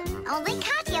something wrong, only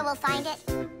Katya will find it.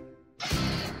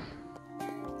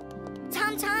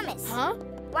 Tom Thomas. Huh?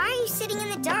 Why are you sitting in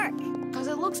the dark? Because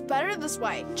it looks better this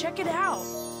way. Check it out.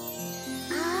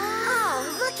 Oh,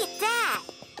 look at that.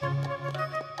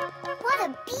 What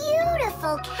a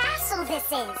beautiful castle this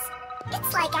is.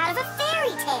 It's like out of a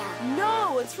fairy tale.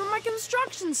 No, it's from my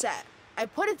construction set. I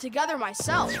put it together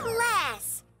myself.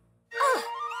 Class. Oh,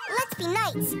 let's be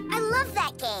knights. I love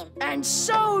that game. And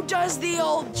so does the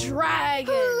old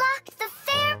dragon. Who locked the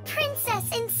fair princess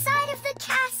inside of the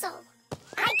castle?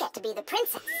 I get to be the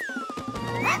princess.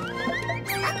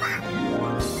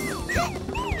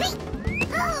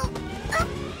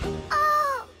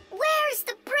 Oh, where's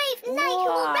the brave knight who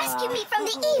will rescue me from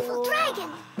the evil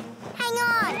dragon? Hang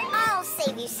on, I'll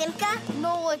save you, Simka.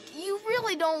 Nolik, you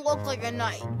really don't look like a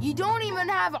knight. You don't even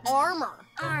have armor.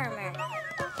 Armor.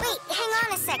 Wait, hang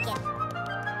on a second.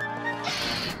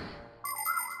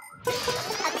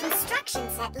 A construction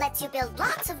set lets you build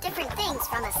lots of different things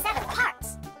from a set of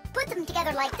parts. Put them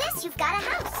together like this, you've got a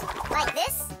house. Like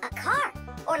this, a car.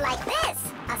 Or like this,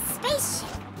 a spaceship.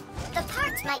 The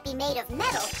parts might be made of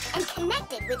metal and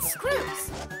connected with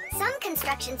screws. Some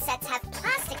construction sets have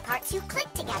plastic parts you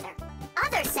click together.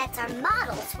 Other sets are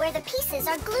models where the pieces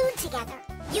are glued together.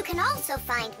 You can also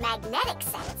find magnetic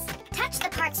sets. Touch the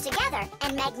parts together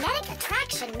and magnetic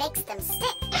attraction makes them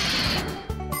stick.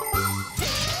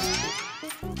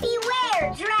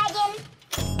 Beware, dragon!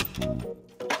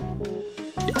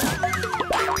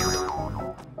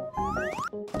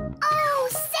 Oh,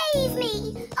 save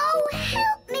me! Oh,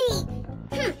 help me!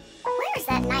 Where's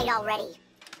that knight already?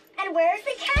 And where's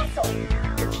the castle?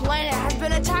 The planet has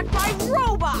been attacked by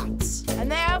robots, and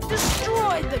they have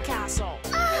destroyed the castle.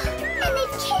 And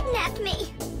they've kidnapped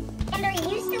me. And are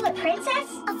you still a princess?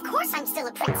 Of course I'm still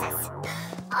a princess.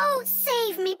 Oh,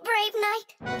 save me, brave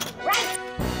knight. Right.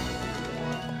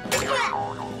 What's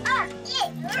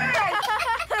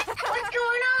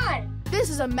going on? This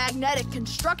is a magnetic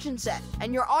construction set,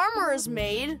 and your armor is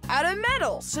made out of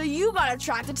metal, so you got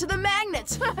attracted to the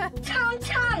magnets. Tom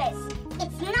Thomas,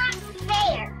 it's not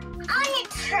fair.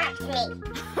 Unattract me.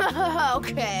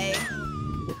 Okay.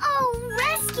 Oh,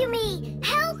 rescue me!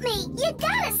 Help me! You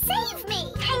gotta save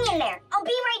me! Hang in there. I'll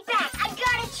be right back. I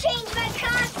gotta change my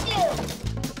costume.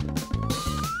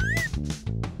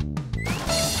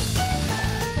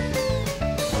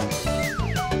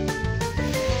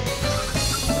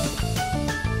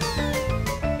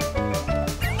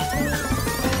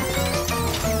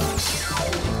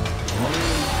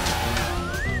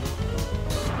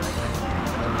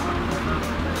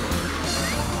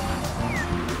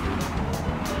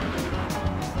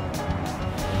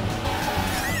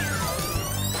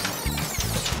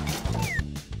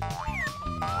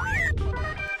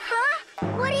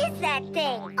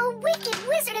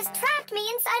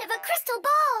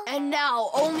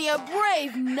 now only a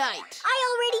brave knight. I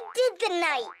already did the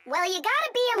knight. Well, you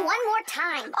gotta be him one more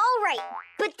time. All right,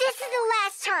 but this is the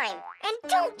last time. And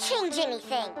don't change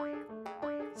anything.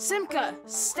 Simka,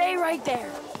 stay right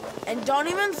there. And don't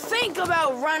even think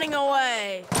about running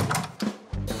away.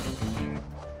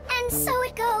 And so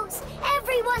it goes.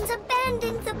 Everyone's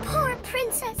abandoned the poor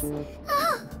princess.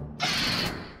 Oh.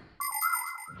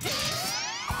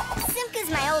 Simka's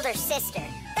my older sister.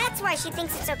 That's why she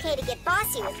thinks it's okay to get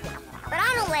bossy with me. But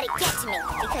I don't let it get to me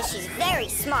because she's very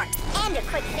smart and a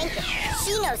quick thinker.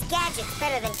 She knows gadgets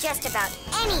better than just about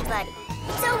anybody.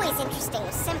 It's always interesting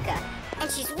with Simka. And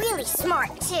she's really smart,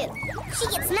 too. She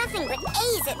gets nothing but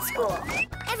A's at school.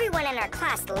 Everyone in our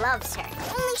class loves her.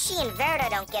 Only she and Verda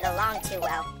don't get along too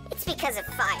well. It's because of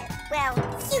fire. Well,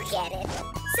 you get it.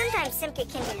 Sometimes Simka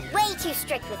can be way too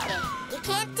strict with me. You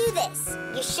can't do this.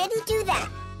 You shouldn't do that.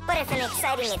 But if an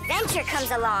exciting adventure comes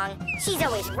along, she's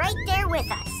always right there with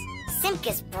us.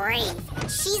 Simka's brave.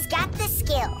 She's got the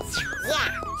skills. Yeah,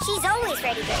 she's always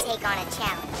ready to take on a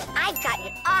challenge. I've got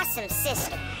an awesome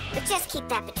sister. But just keep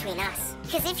that between us.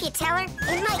 Because if you tell her,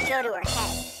 it might go to her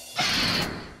head.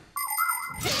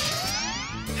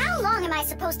 How long am I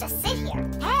supposed to sit here?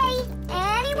 Hey,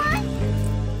 anyone?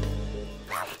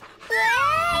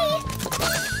 Hey!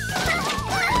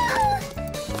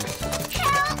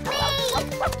 Help me!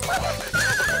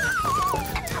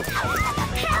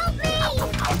 Help me!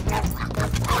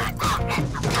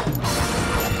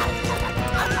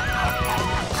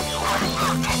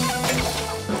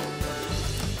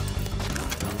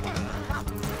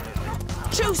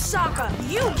 Chusaka,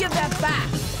 you give that back.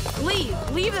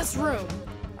 Leave this room.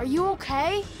 Are you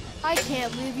okay? I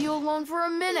can't leave you alone for a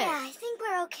minute. Yeah, I think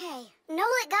we're okay.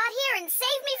 Nolik got here and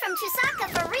saved me from Chusaka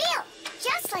for real.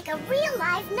 Just like a real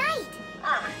live knight.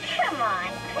 Oh, come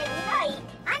on, a knight.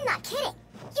 I'm not kidding.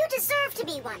 You deserve to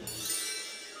be one.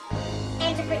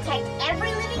 And to protect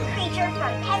every living creature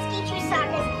from pesky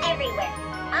Chusakas everywhere.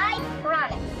 I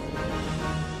promise.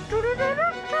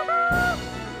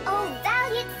 Oh,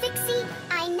 valiant Fixie,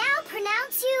 I now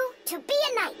pronounce you to be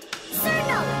a knight. Sir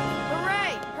Nolik.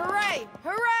 Hooray! Hooray!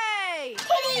 Hooray!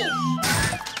 Kitty!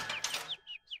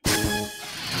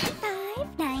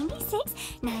 5, 96,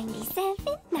 97,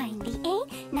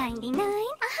 98, 99,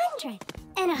 100.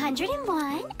 And 101,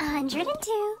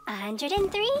 102,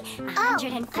 103, 104,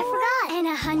 I forgot. And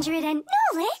 100 and...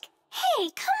 Nolik! Hey,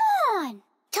 come on!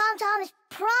 Tom Thomas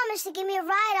promised to give me a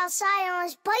ride outside on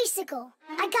his bicycle.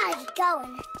 I gotta get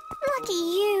going. Lucky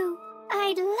you.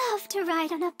 I'd love to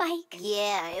ride on a bike.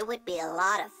 Yeah, it would be a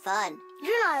lot of fun.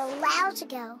 You're not allowed to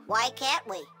go. Why can't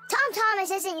we? Tom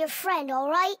Thomas isn't your friend, all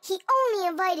right? He only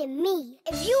invited me.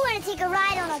 If you want to take a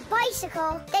ride on a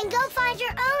bicycle, then go find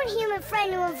your own human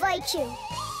friend to invite you.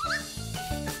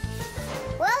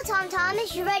 Well, Tom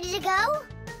Thomas, you ready to go?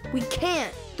 We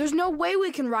can't. There's no way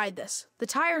we can ride this. The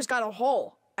tire's got a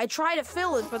hole. I try to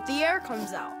fill it, but the air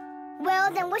comes out.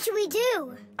 Well, then what should we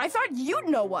do? I thought you'd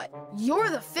know what. You're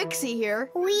the Fixie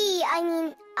here.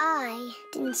 I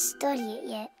didn't study it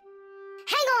yet.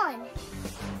 Hang on!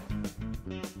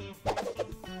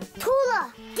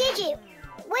 Tula, Digit,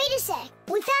 wait a sec.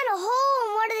 We found a hole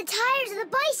in one of the tires of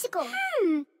the bicycle.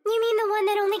 You mean the one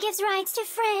that only gives rides to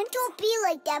friends? Don't be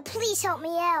like that. Please help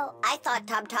me out. I thought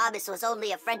Tom Thomas was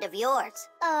only a friend of yours.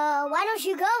 Why don't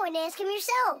you go and ask him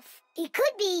yourself? He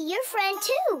could be your friend,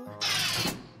 too.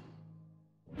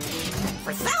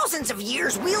 For thousands of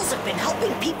years, wheels have been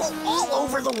helping people all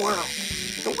over the world.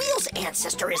 The wheel's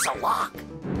ancestor is a log.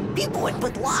 People would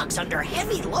put logs under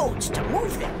heavy loads to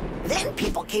move them. Then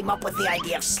people came up with the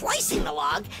idea of slicing the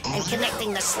log and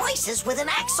connecting the slices with an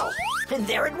axle. And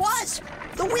there it was,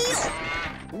 the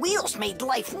wheel. Wheels made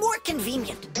life more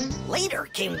convenient. Later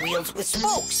came wheels with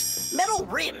spokes, metal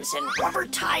rims, and rubber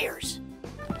tires.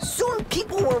 Soon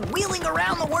people were wheeling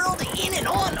around the world in and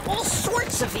on all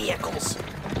sorts of vehicles.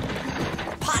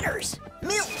 Potters,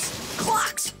 mills,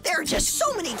 clocks. There are just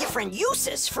so many different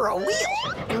uses for a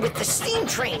wheel. And with the steam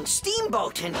train,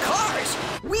 steamboat, and cars,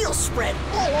 wheels spread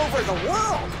all over the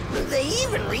world. They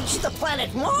even reached the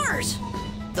planet Mars.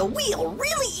 The wheel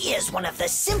really is one of the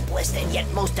simplest and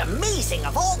yet most amazing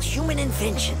of all human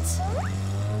inventions.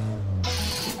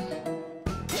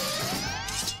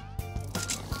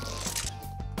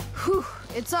 Whew,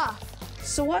 it's off.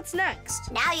 So what's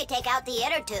next? Now you take out the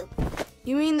inner tube.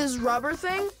 You mean this rubber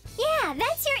thing? Yeah,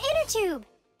 that's your inner tube.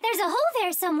 There's a hole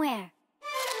there somewhere.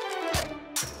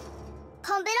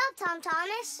 Pump it up, Tom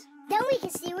Thomas. Then we can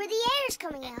see where the air's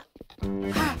coming out.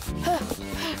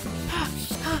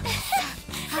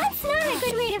 That's not a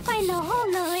good way to find the hole,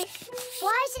 Nolik.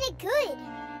 Why isn't it good?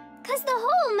 Because the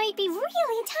hole might be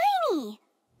really tiny.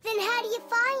 Then how do you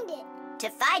find it? To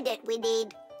find it, we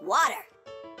need water.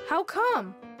 How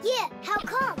come? Yeah, how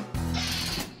come?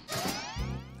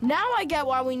 Now I get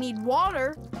why we need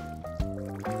water.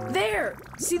 There!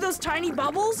 See those tiny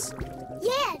bubbles?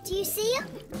 Yeah, do you see them?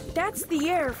 That's the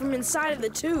air from inside of the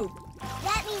tube.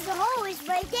 That means the hole is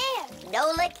right there.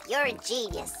 Nolik, you're a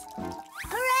genius.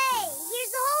 Hooray!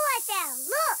 Here's the hole I found.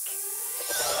 Look!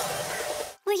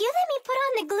 Will you let me put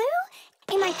on the glue?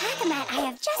 In my pack-a-mat, I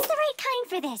have just the right kind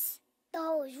for this. The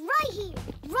hole is right here,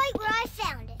 right where I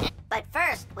found it. But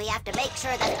first, we have to make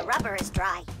sure that the rubber is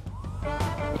dry.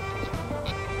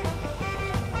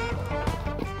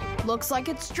 Looks like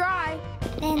it's dry.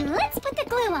 Then let's put the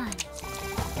glue on.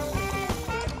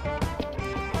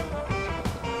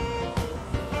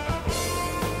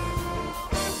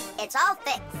 It's all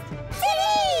fixed.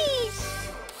 Finish!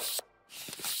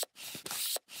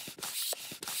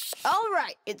 All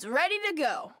right, it's ready to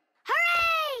go.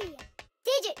 Hooray!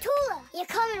 Digit, Tula, you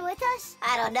coming with us?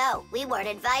 I don't know. We weren't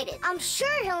invited. I'm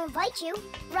sure he'll invite you.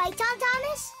 Right, Tom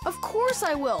Thomas? Of course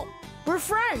I will. We're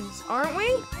friends, aren't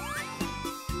we?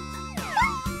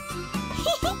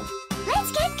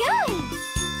 Let's get going.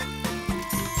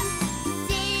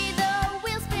 See the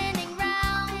wheel spinning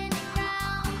round,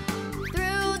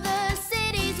 through the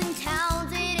cities and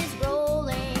towns it is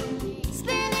rolling.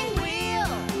 Spinning wheel,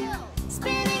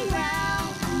 spinning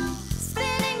round,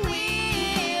 spinning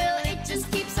wheel, it just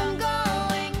keeps on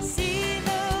going. See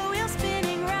the wheel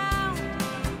spinning round,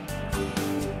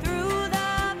 through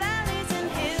the valleys and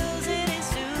hills it is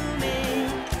zooming.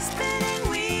 Spinning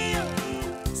wheel,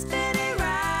 spinning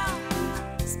round,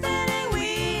 spinning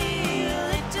wheel,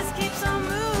 it just keeps on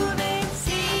moving.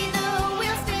 See the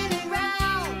wheel spinning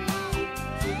round,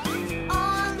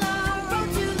 on the road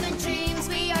to the dreams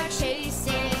we are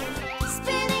chasing.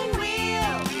 Spinning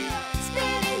wheel,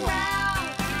 spinning round,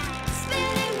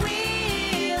 spinning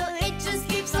wheel, it just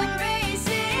keeps on racing.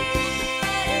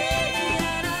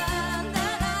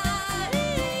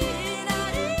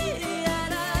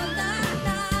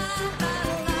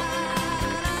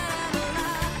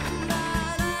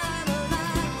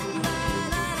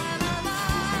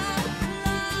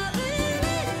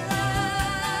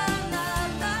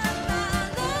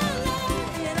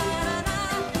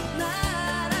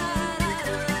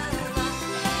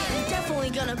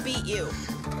 Definitely gonna beat you.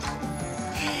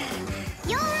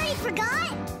 You already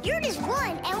forgot? You're just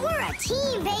one, and we're a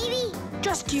team, baby.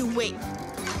 Just you wait.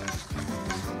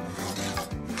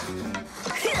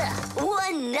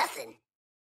 1-0.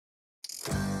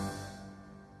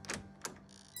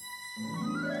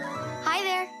 Hi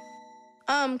there.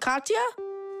 Katya?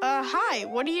 Hi,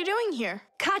 what are you doing here?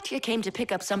 Katya came to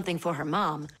pick up something for her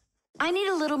mom. I need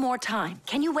a little more time.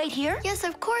 Can you wait here? Yes,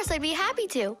 of course, I'd be happy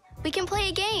to. We can play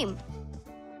a game.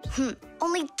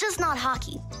 Only just not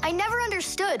hockey. I never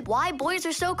understood why boys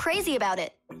are so crazy about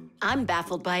it. I'm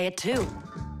baffled by it, too.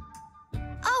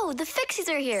 Oh, the Fixies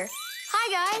are here.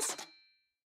 Hi, guys.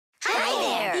 Hi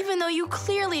there. Even though you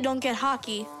clearly don't get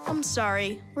hockey, I'm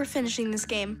sorry. We're finishing this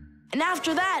game. And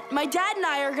after that, my dad and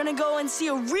I are gonna go and see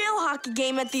a real hockey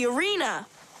game at the arena.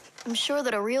 I'm sure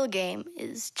that a real game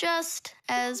is just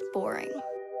as boring.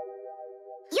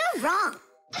 You're wrong.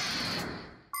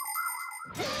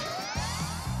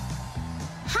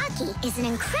 Hockey is an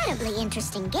incredibly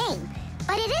interesting game,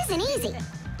 but it isn't easy.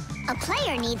 A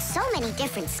player needs so many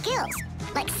different skills,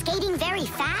 like skating very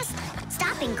fast,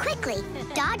 stopping quickly,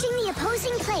 dodging the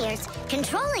opposing players,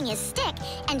 controlling his stick,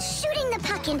 and shooting the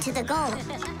puck into the goal.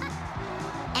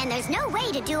 And there's no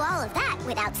way to do all of that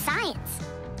without science.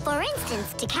 For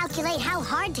instance, to calculate how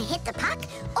hard to hit the puck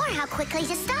or how quickly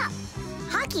to stop.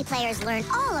 Hockey players learn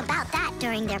all about that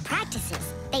during their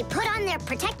practices. They put on their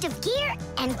protective gear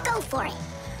and go for it.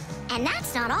 And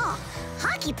that's not all.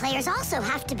 Hockey players also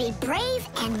have to be brave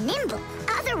and nimble.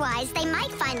 Otherwise, they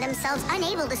might find themselves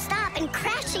unable to stop and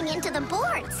crashing into the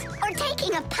boards or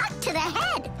taking a puck to the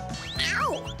head.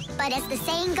 Ow! But as the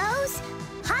saying goes,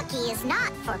 hockey is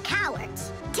not for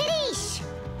cowards. Tidish!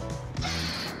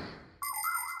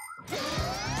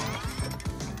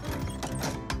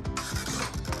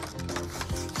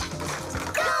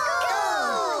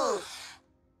 Goal!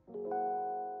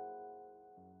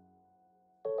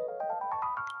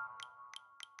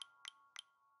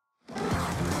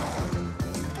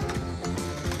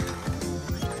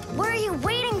 What are you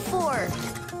waiting for?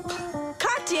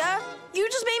 Katya, you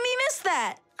just made me miss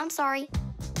that. I'm sorry.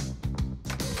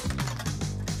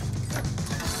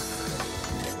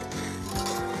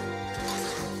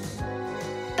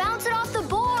 Bounce it off the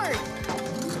board!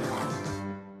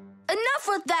 Enough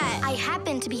with that. I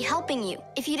happen to be helping you,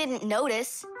 if you didn't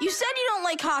notice. You said you don't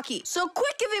like hockey, so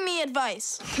quit giving me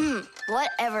advice.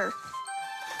 Whatever.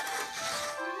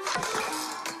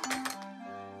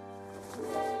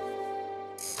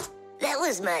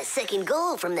 was my second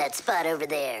goal from that spot over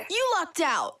there. You lucked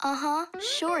out. Uh-huh,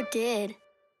 sure did.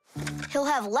 He'll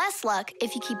have less luck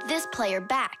if you keep this player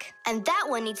back. And that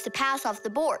one needs to pass off the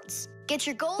boards. Get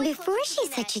your goalie... Before she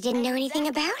said she didn't know anything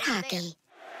about hockey.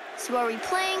 So are we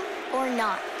playing or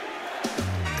not?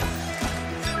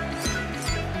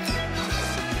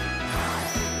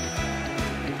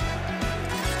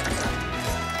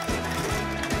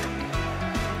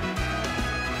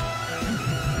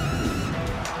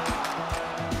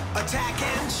 Attack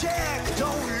and check,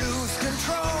 don't lose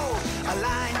control. A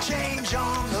line change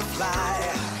on the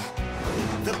fly.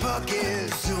 The puck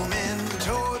is zooming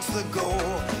towards the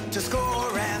goal to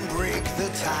score and break the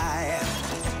tie.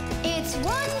 It's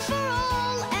one for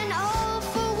all and all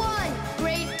for one.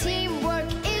 Great teamwork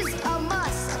is a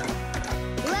must.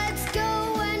 Let's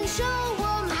go and show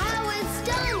them how it's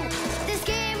done. This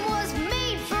game was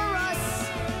made for us.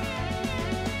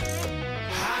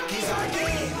 Hockey's our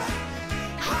game.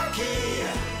 Hockey,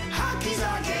 hockey's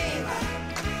our game.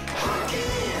 Hockey,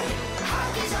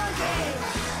 hockey's our game.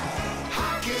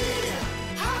 Hockey,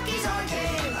 hockey's our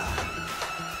game.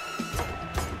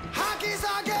 Hockey's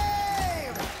our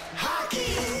game.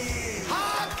 Hockey,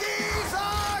 hockey's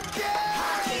our game.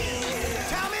 Hockey.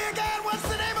 Tell me again, what's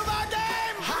the name of our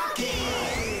game?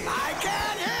 Hockey. I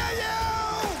can't hear you.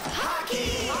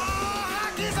 Hockey. Oh,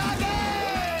 hockey's our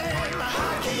game.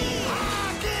 Hockey.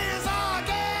 Hockey's our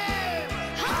game.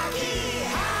 Hockey.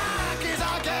 Hockey's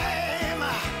our game.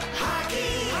 Hockey.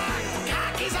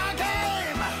 Hockey's our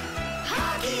game.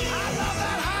 Hockey. I love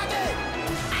that hockey.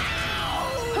 Ow!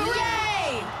 Hooray!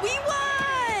 We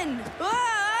won!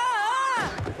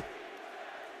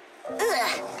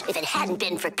 Ugh, if it hadn't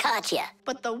been for Katya.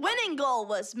 But the winning goal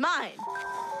was mine.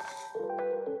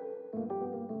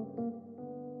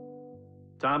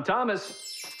 Tom Thomas,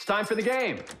 it's time for the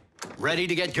game. Ready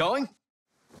to get going?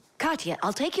 Katya,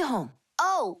 I'll take you home.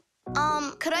 Oh,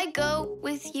 could I go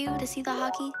with you to see the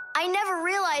hockey? I never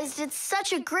realized it's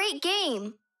such a great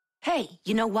game. Hey,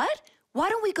 you know what? Why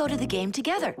don't we go to the game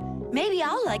together? Maybe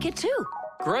I'll like it too.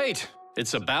 Great.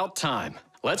 It's about time.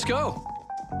 Let's go.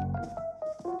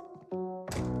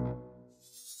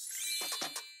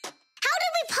 How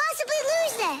did we possibly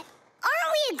lose that?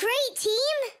 Aren't we a great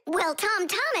team? Well, Tom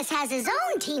Thomas has his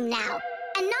own team now.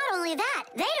 And not only that,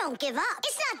 they don't give up.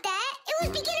 It's not that. It was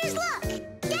beginner's luck.